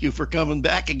 Hey, thank you for coming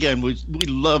back again. We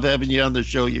love having you on the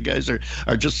show. You guys are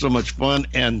just so much fun,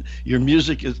 and your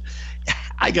music is.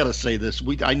 I gotta say this.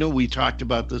 I know we talked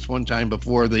about this one time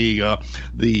before, the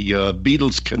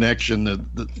Beatles connection.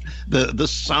 The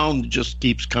sound just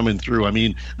keeps coming through. I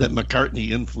mean, that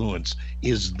McCartney influence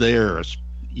is there.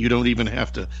 You don't even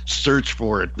have to search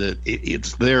for it.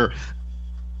 It's there.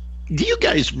 Do you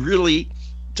guys really?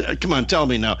 Come on, tell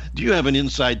me now. Do you have an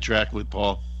inside track with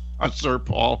Paul, Sir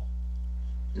Paul?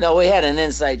 No, we had an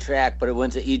inside track, but it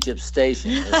went to Egypt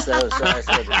Station. So I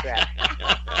said the track.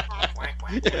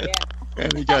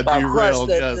 And he got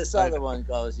derailed. Of course, this other one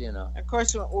goes, you know. Of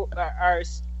course,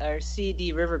 our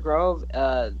CD, River Grove,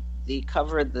 the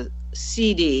cover of the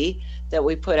CD that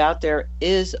we put out there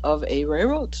is of a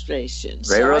railroad station.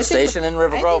 Railroad station in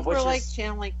River Grove, which which we're like is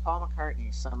channeling Paul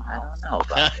McCartney somehow. I don't know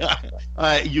about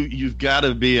that. You've got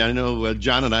to be. I know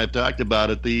John and I have talked about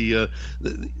it. The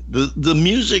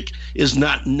music is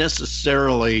not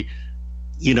necessarily,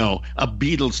 a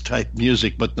Beatles type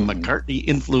music, but the McCartney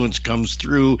influence comes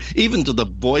through even to the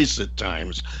voice at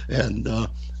times. And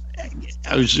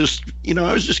I was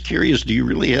just curious. Do you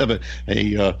really have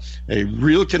a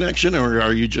real connection, or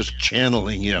are you just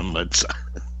channeling him?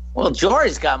 Well,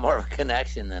 Jory's got more of a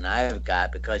connection than I've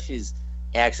got, because she's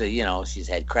actually, she's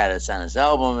had credits on his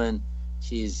album, and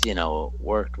she's,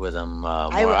 worked with him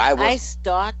more. I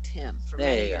stalked him for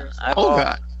many years.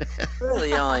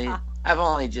 I've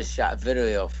only just shot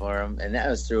video for him, and that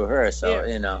was through her. So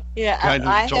Yeah,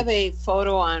 I have a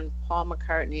photo on Paul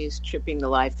McCartney's "Tripping the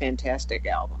Life" fantastic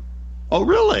album. Oh,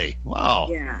 really? Wow.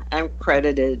 Yeah, I'm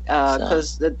credited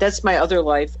because that's my other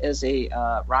life as a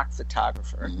rock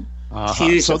photographer. Mm-hmm.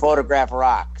 She used to photograph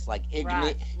rocks like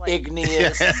igneous,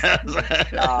 magnums.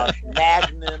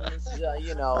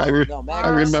 I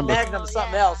remember. Magnum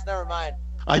something else. Never mind.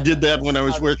 I did that when I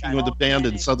was working with a band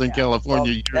in Southern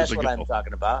California years ago. That's what I'm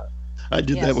talking about. I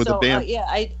did that with a band.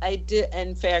 I did.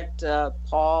 In fact,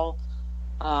 Paul,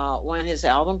 when his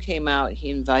album came out, he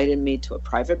invited me to a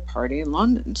private party in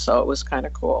London, so it was kind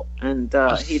of cool. And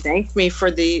he thanked me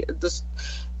for the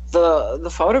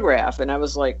photograph, and I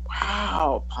was like,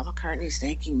 "Wow, Paul McCartney's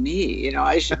thanking me.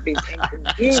 I should be thanking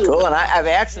you." It's cool, and I've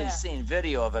actually seen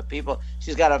video of it.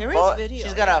 She's got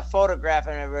a photograph,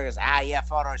 and everybody goes,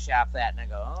 Photoshop that, and I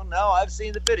go, "Oh no, I've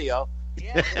seen the video."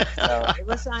 Yeah, it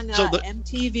was on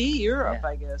MTV Europe,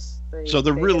 I guess.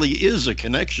 There really is a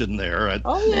connection there.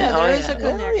 There is a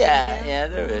connection. Yeah,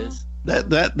 there is.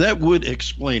 That would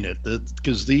explain it,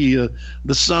 because the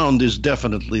sound is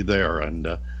definitely there,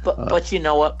 and but you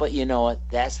know what?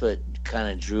 That's what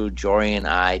kind of drew Jory and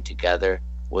I together,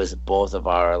 was both of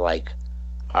our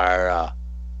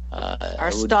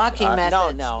stalking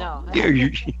methods. No.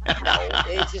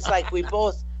 It's just like we're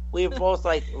both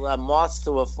like moths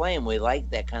to a flame. We like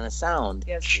that kind of sound.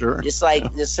 Yes. Sure. Just like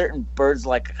there's certain birds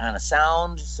like a kind of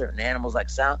sound, certain animals like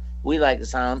sound. We like the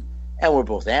sound, and we're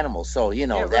both animals, so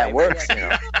that works.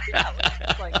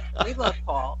 We love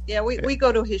Paul. Yeah, we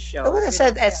go to his show. But I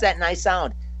said that's that nice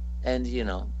sound, and we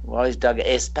always dug it,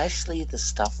 especially the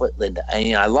stuff with Linda.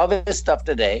 And I love his stuff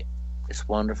today. It's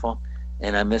wonderful,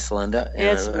 and I miss Linda.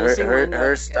 And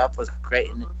her stuff was great,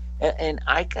 and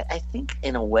I think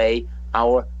in a way.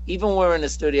 Even when we're in the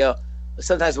studio,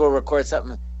 sometimes we'll record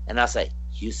something, and I'll say,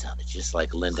 "You sounded just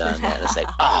like Linda on that." And it's like,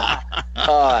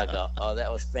 I go, that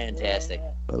was fantastic.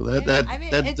 Well,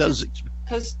 that does,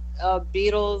 because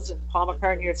Beatles and Paul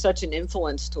McCartney are such an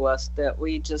influence to us that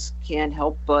we just can't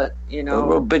help but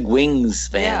we're big Wings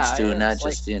fans too, not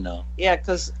just Yeah,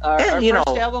 because our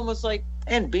first album was like,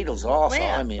 and Beatles also.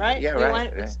 Ram, I mean, right? Yeah,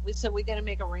 right. We said we got to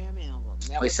make a Ram album.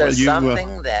 We said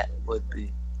something that would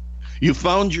be. You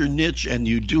found your niche, and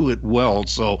you do it well.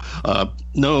 So,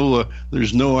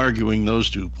 there's no arguing those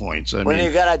 2 points. When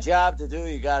you got a job to do,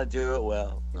 you got to do it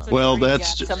well. Well,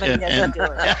 that's just. Somebody has to do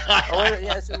it.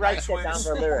 Write that down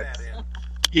for lyrics.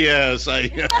 Yes,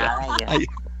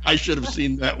 I should have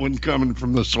seen that one coming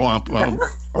from the swamp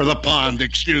or the pond.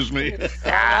 Excuse me.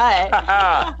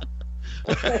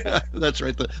 That's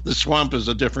right. The swamp is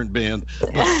a different band.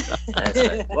 That's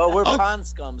right. Well, we're Pond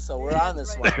Scum, so we're on the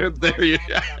swamp. There you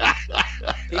go.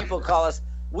 People call us.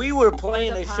 We were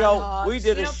playing a show. We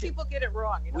did a show. People get it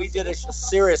wrong. We did a show.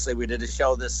 Seriously, we did a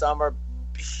show this summer.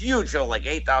 Huge show, like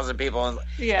 8,000 people. And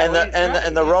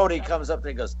the roadie comes up and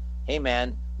he goes, "Hey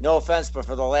man, no offense, but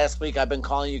for the last week I've been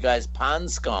calling you guys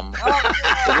Pond Scum.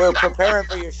 So we're preparing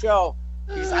for your show."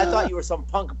 Because I thought you were some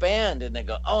punk band, and they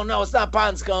go, "Oh no, it's not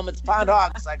Pond Scum, it's Pond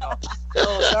Hawks." I go,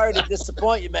 "Oh, sorry to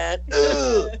disappoint you, man."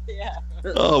 Yeah.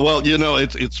 Oh well,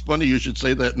 it's funny you should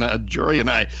say that. Now, Jory and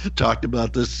I talked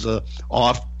about this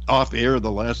off air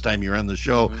the last time you were on the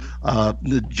show.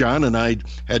 Mm-hmm. John and I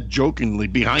had jokingly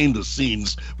behind the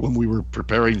scenes when we were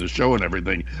preparing the show and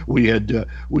everything. We had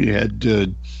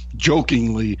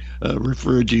jokingly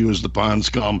referred to you as the Pond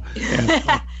Scum.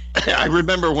 And, I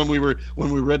remember when we were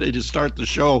ready to start the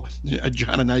show,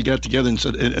 John and I got together and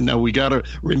said, and now we got to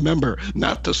remember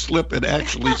not to slip and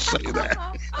actually say that.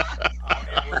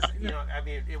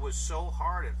 It was so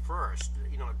hard at first.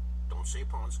 Don't say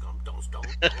Pond Scum. Don't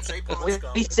say Pond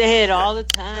Scum. We say it all the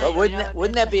time. But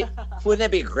wouldn't that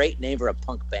be a great name for a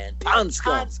punk band? Pond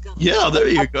Scum. Yeah, there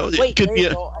you go. Wait, it could there be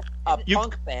you go. A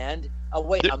punk band.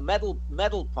 A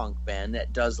metal punk band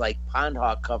that does like Pond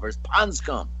Hawk covers, Pond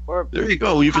Scum. Or there you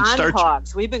go. You can start.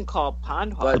 Hogs. We've been called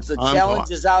Pond Hogs. But the challenge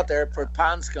is out there for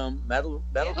Pond Scum metal.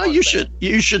 Oh, you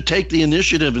should take the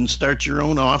initiative and start your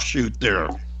own offshoot there.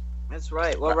 That's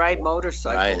right. We'll ride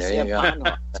motorcycles. Right, there you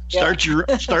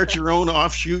go. Start your own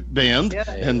offshoot band,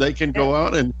 and they can go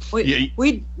out and.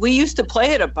 We used to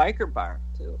play at a biker bar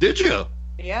too. Did you?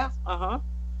 Yeah. Uh-huh.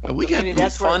 We got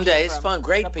that's fun days, fun,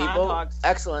 great people,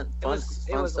 excellent, fun.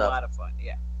 It was a lot of fun.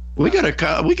 Yeah. We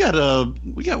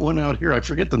got one out here. I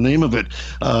forget the name of it.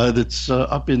 That's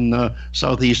up in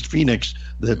southeast Phoenix.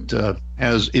 That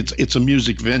has it's a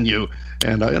music venue,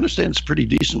 and I understand it's a pretty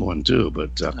decent one too.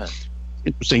 But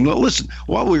interesting. Well, listen,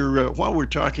 while we're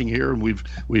talking here, and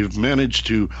we've managed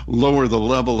to lower the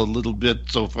level a little bit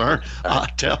so far.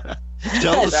 Tell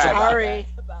us. Sorry.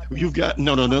 You've got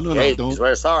no. Hey, Don't.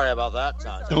 We're sorry about that,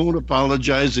 John. Don't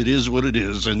apologize. It is what it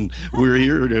is, and we're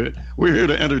here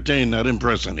to entertain, not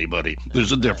impress anybody.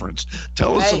 There's a difference.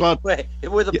 Tell us about. Wait,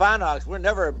 we're the Pond Hawks. We're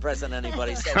never impressing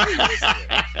anybody. So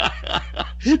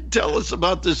tell us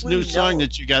about this new song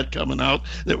that you got coming out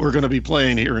that we're going to be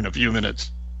playing here in a few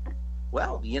minutes.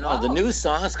 Well, the new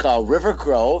song is called River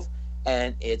Grove,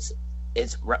 and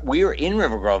we are in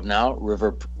River Grove now.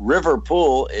 River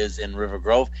Pool is in River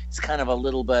Grove. It's kind of a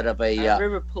little bit of a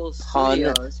River Pool pun,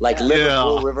 Studios, like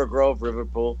Liverpool, River Grove, River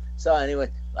Pool. So anyway,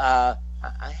 I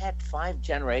had 5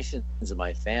 generations of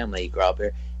my family grow up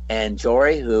here, and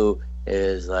Jory, who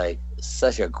is like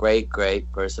such a great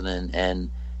person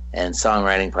and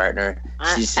songwriting partner.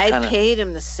 I paid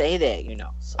him to say that,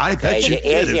 So. I bet you did.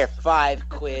 Here's your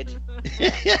 $5.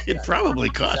 It probably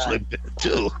cost a bit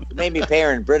too. Made me pay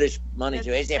her in British money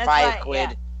too. Here's your $5.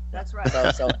 Yeah, that's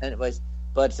right. So anyways,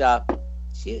 but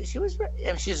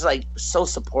she's like so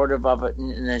supportive of it,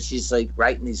 and then she's like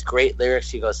writing these great lyrics.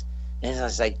 She goes, and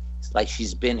it's like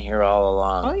she's been here all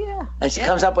along. Oh yeah. And she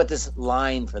comes up with this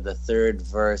line for the 3rd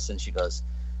verse, and she goes,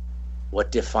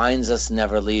 "What defines us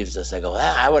never leaves us." I go,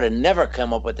 I would have never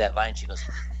come up with that line. She goes,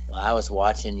 "Well, I was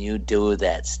watching you do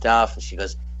that stuff." She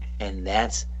goes, "And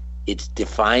it's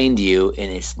defined you,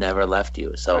 and it's never left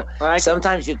you." So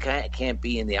sometimes you can't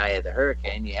be in the eye of the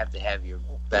hurricane. You have to have your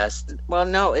best. Well,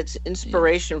 no, it's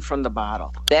inspiration from the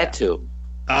bottle. That too.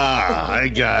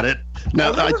 I got it.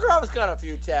 Now, River Grove's got a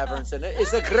few taverns in it.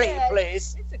 It's a great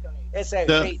place. It's a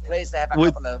great place to have a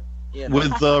couple of.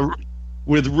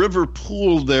 With River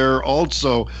Pool there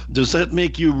also, does that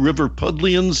make you River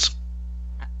Pudlians?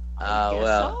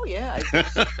 Well, yeah.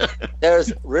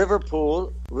 There's River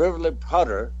Pool, River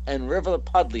Putter, and River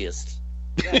Pudliest.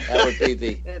 That would be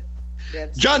the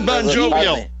John Bon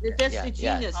Jovial. That's the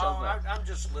genus of it. I'm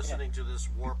just listening to this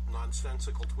warped,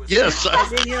 nonsensical twist. Yes,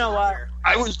 you know what?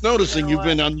 I was noticing you've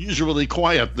been unusually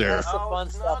quiet there. That's the fun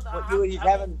stuff. But you're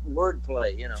having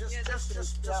wordplay,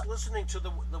 Just listening to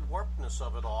the warpedness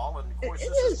of it all, and of course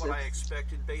this is what I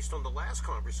expected based on the last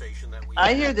conversation that we had.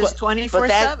 I hear this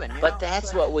 24/7. But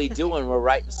that's what we do when we're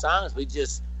writing songs. We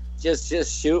just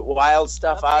shoot wild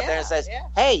stuff out there and says,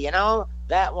 "Hey,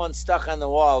 that one's stuck on the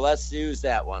wall. Let's use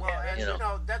that one." Well,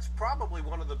 and that's probably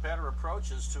one of the better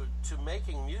approaches to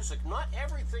making music. Not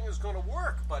everything is going to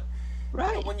work, but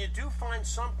when you do find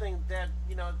something that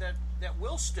that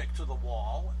will stick to the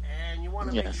wall, and you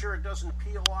want to make sure it doesn't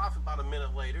peel off about a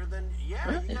minute later, then you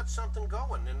got something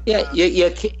going. And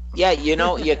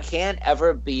you can't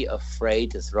ever be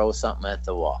afraid to throw something at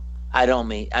the wall. I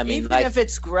mean, even like, if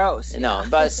it's gross. No,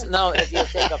 but no, if you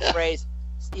take a phrase,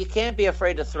 you can't be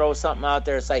afraid to throw something out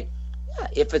there. It's like,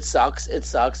 if it sucks, it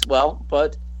sucks. Well,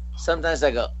 but sometimes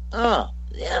I go,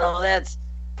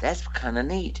 that's kind of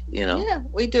neat, Yeah,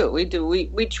 we do.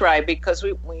 We try because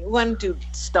we want to do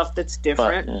stuff that's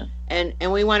different, and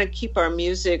we want to keep our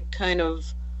music kind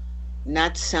of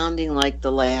not sounding like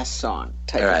the last song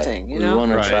type of thing. We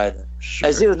want to try that. Sure.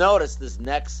 As you notice, this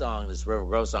next song, this River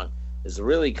Grove song, is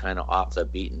really kind of off the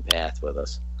beaten path with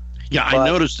us. Yeah, I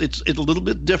noticed it's a little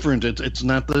bit different. It's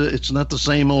not the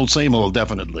same old,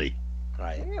 definitely.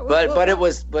 Right. But it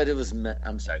was.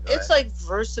 I'm sorry. It's like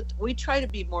versatile. We try to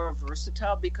be more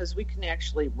versatile because we can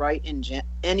actually write in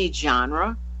any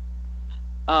genre.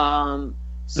 And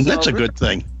that's a good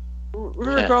thing.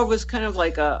 River Grove was kind of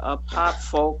like a pop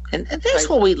folk, and that's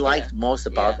what we liked most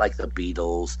about like the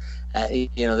Beatles.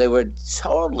 They were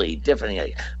totally different.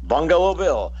 Like Bungalow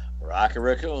Bill, Rocket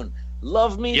Raccoon,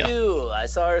 Love Me Do. I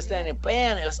saw her standing.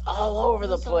 Man, it was all over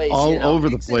the place. Over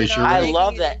the place. I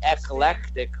love that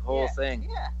eclectic whole thing.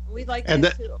 Yeah, we like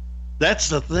that too. That's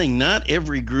the thing. Not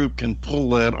every group can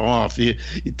pull that off. You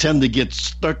tend to get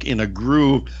stuck in a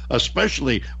groove,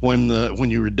 especially when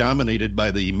you were dominated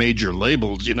by the major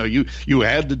labels. You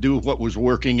had to do what was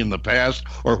working in the past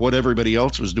or what everybody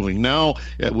else was doing. Now,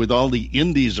 with all the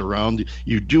indies around,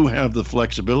 you do have the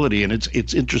flexibility, and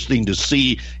it's interesting to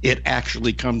see it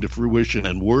actually come to fruition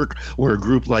and work. Where a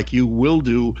group like you will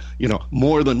do,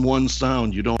 more than one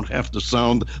sound. You don't have to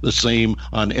sound the same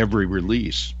on every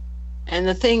release. And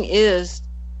the thing is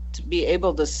to be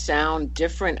able to sound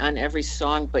different on every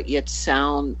song, but yet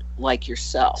sound like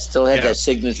yourself. Still had that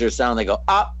signature sound. They go,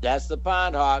 that's the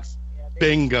Pond Hawks.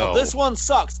 Bingo. Well, this one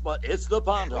sucks, but it's the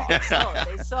Pond Hawks. No,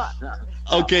 they suck.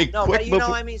 Okay, no, quick. But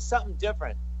something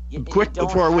different.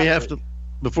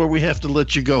 Before we have to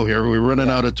let you go here, we're running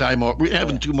out of time. We're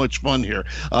having too much fun here.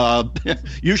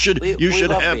 You should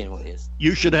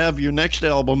have your next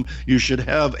album. You should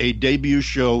have a debut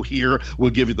show here. We'll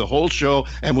give you the whole show,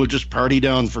 and we'll just party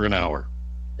down for an hour.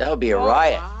 That would be a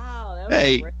riot. Wow,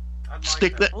 hey,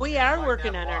 stick that. We are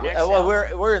working on our next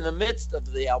album. We're in the midst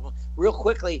of the album. Real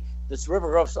quickly, this River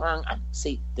Grove song.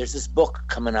 See, there's this book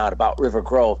coming out about River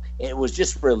Grove. It was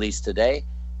just released today.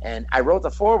 And I wrote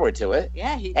the foreword to it.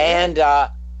 Yeah, he did. And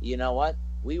you know what?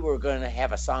 We were going to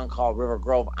have a song called River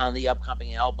Grove on the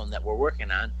upcoming album that we're working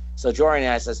on. So Jory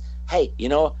and I says, hey,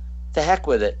 the heck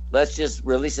with it. Let's just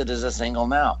release it as a single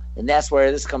now. And that's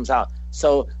where this comes out.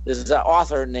 So there's an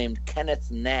author named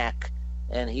Kenneth Knack,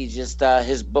 and he just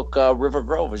his book River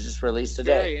Grove was just released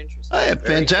today. Very interesting.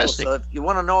 Fantastic. Cool. So if you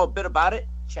want to know a bit about it,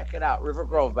 check it out. River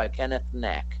Grove by Kenneth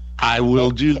Knack. I will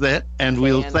do that, and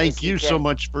we'll thank you so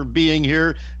much for being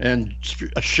here and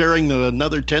sharing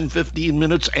another 10, 15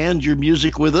 minutes and your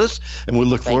music with us, and we'll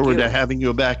look forward to having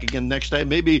you back again next time.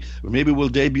 Maybe we'll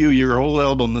debut your whole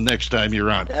album the next time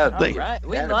you're on. All right.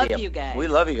 We love you guys. We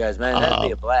love you guys, man. That'd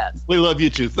be a blast. We love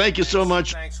you too. Thank you so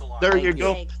much. Thanks a lot. There you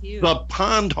go. Thank you. The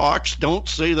Pond Hawks. Don't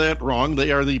say that wrong.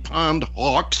 They are the Pond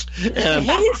Hawks. And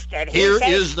here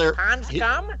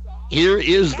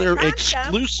is their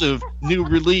exclusive new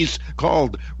release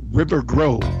called River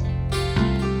Grove. In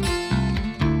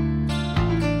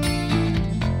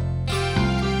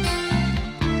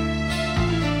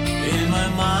my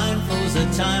mind flows a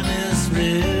timeless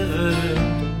river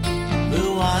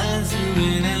that winds through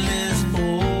an endless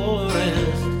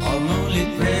forest, a lonely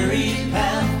prairie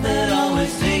path that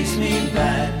always takes me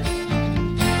back.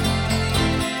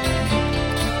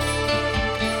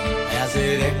 As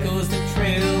it echoes the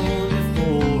trail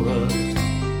before us,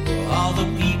 all the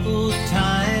people,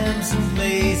 times and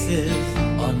places,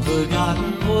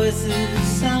 unforgotten voices,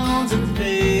 sounds and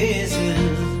faces,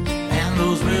 and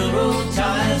those railroad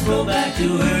ties roll back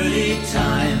to early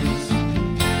times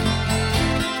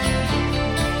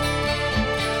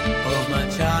of my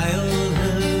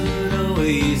childhood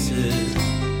oasis.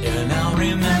 And I'll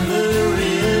remember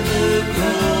River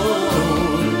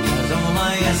Grove as all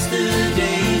my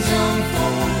yesterdays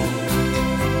unfold.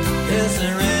 Their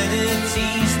serenity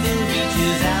still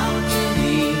reaches out to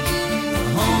me, the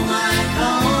home I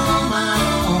call my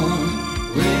own,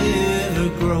 River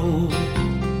Grove.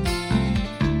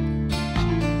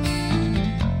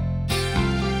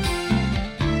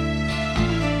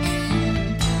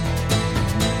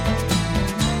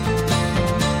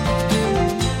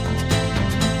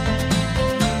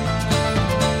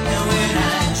 And when I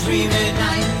dream at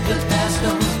night, the past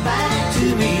comes back to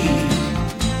me,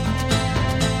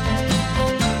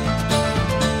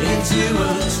 into a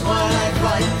twilight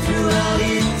right throughout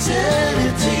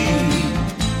eternity.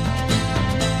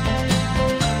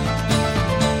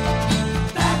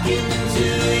 Back into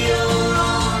your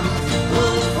arms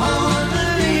of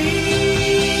harmony.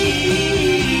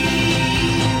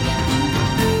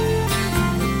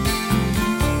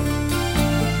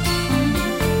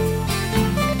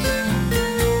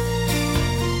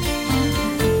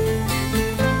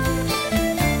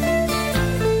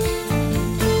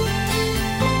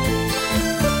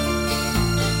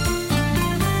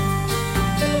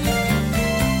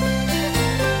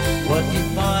 What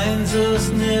defines us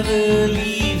never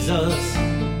leaves us.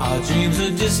 Our dreams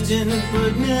are distant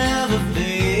but never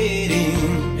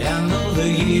fading, and though the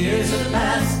years have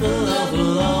passed, the love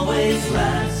will always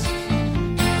last.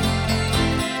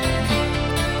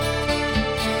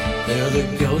 They're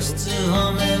the ghosts of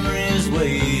our memories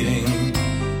waiting,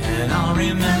 and I'll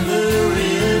remember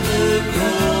River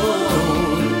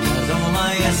Road, 'cause all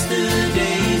my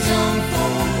yesterdays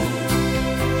unfold.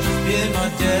 She's been my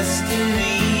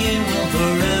destiny and will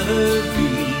forever be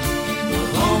the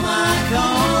home I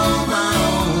call my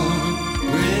own,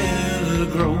 River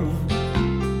Grove.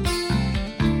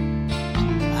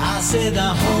 I said the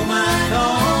home I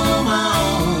call my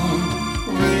own,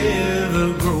 River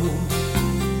Grove.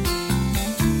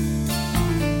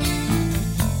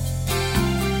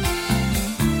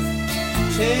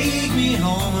 Take me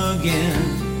home again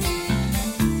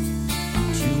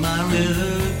to my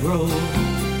River Grove.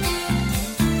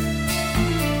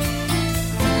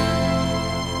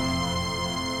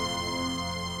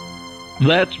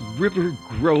 That's River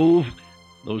Grove.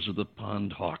 Those are the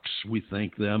Pond Hawks. We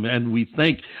thank them, and we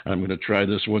thank, I'm going to try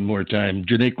this one more time,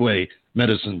 Jiiniikwe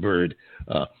Medicine Bird,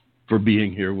 for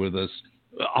being here with us.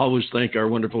 Always thank our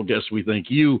wonderful guests. We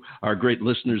thank you, our great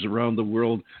listeners around the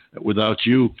world. Without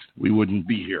you, we wouldn't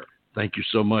be here. Thank you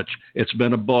so much. It's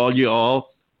been a ball, you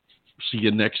all. See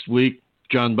you next week.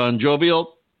 John Bon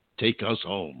Jovial, take us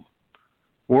home.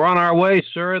 We're on our way,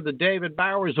 sir. The David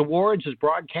Bowers Awards is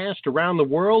broadcast around the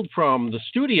world from the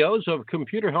studios of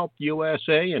Computer Help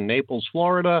USA in Naples,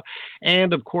 Florida,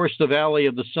 and, of course, the Valley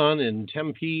of the Sun in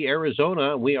Tempe,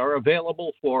 Arizona. We are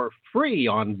available for free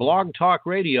on Blog Talk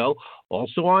Radio,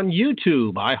 also on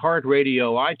YouTube,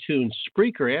 iHeartRadio, iTunes,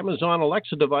 Spreaker, Amazon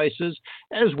Alexa devices,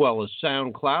 as well as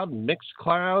SoundCloud,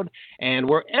 Mixcloud, and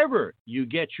wherever you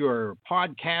get your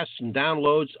podcasts and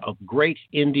downloads of great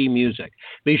indie music.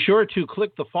 Be sure to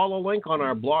click the follow link on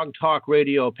our Blog Talk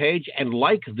Radio page and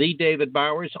like The David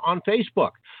Bowers on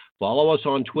Facebook. Follow us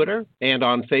on Twitter and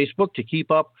on Facebook to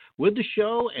keep up with the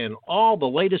show and all the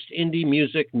latest indie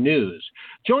music news.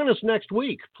 Join us next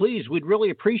week, please. We'd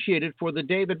really appreciate it for the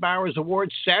David Bowers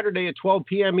Awards, Saturday at 12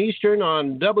 p.m. Eastern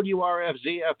on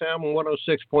WRFZ-FM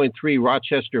 106.3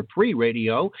 Rochester Free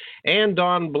Radio, and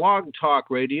on Blog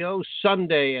Talk Radio,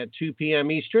 Sunday at 2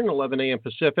 p.m. Eastern, 11 a.m.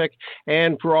 Pacific.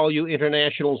 And for all you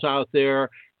internationals out there,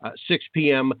 6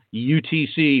 p.m.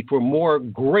 UTC for more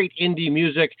great indie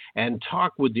music and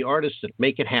talk with the artists that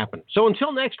make it happen. So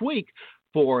until next week,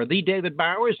 for the David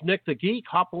Bowers, Nick the Geek,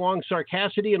 Hopalong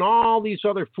Sarcassity, and all these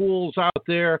other fools out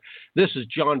there, this is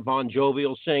John Bon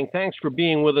Jovial saying thanks for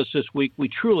being with us this week. We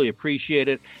truly appreciate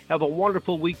it. Have a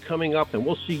wonderful week coming up, and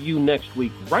we'll see you next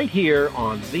week right here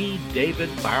on the David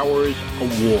Bowers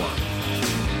Award.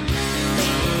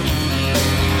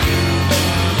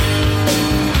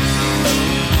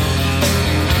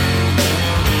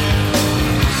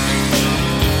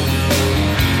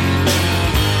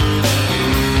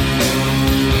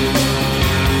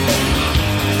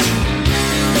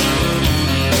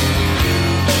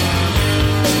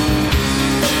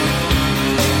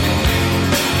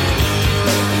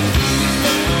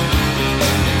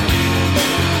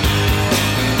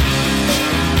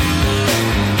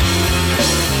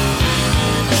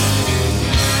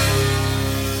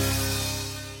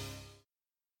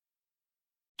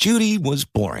 Judy was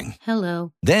boring.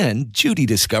 Hello. Then Judy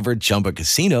discovered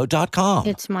ChumbaCasino.com.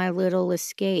 It's my little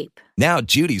escape. Now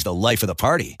Judy's the life of the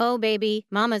party. Oh, baby,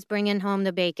 mama's bringing home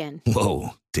the bacon.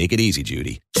 Whoa, take it easy,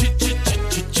 Judy.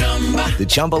 The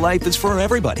Chumba life is for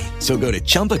everybody. So go to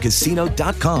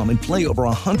ChumbaCasino.com and play over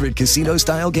 100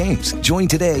 casino-style games. Join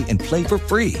today and play for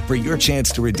free for your chance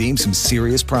to redeem some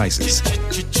serious prizes.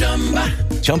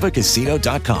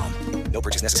 ChumbaCasino.com. No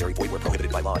purchase necessary. Void where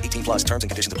prohibited by law. 18+ terms and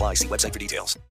conditions apply. See website for details.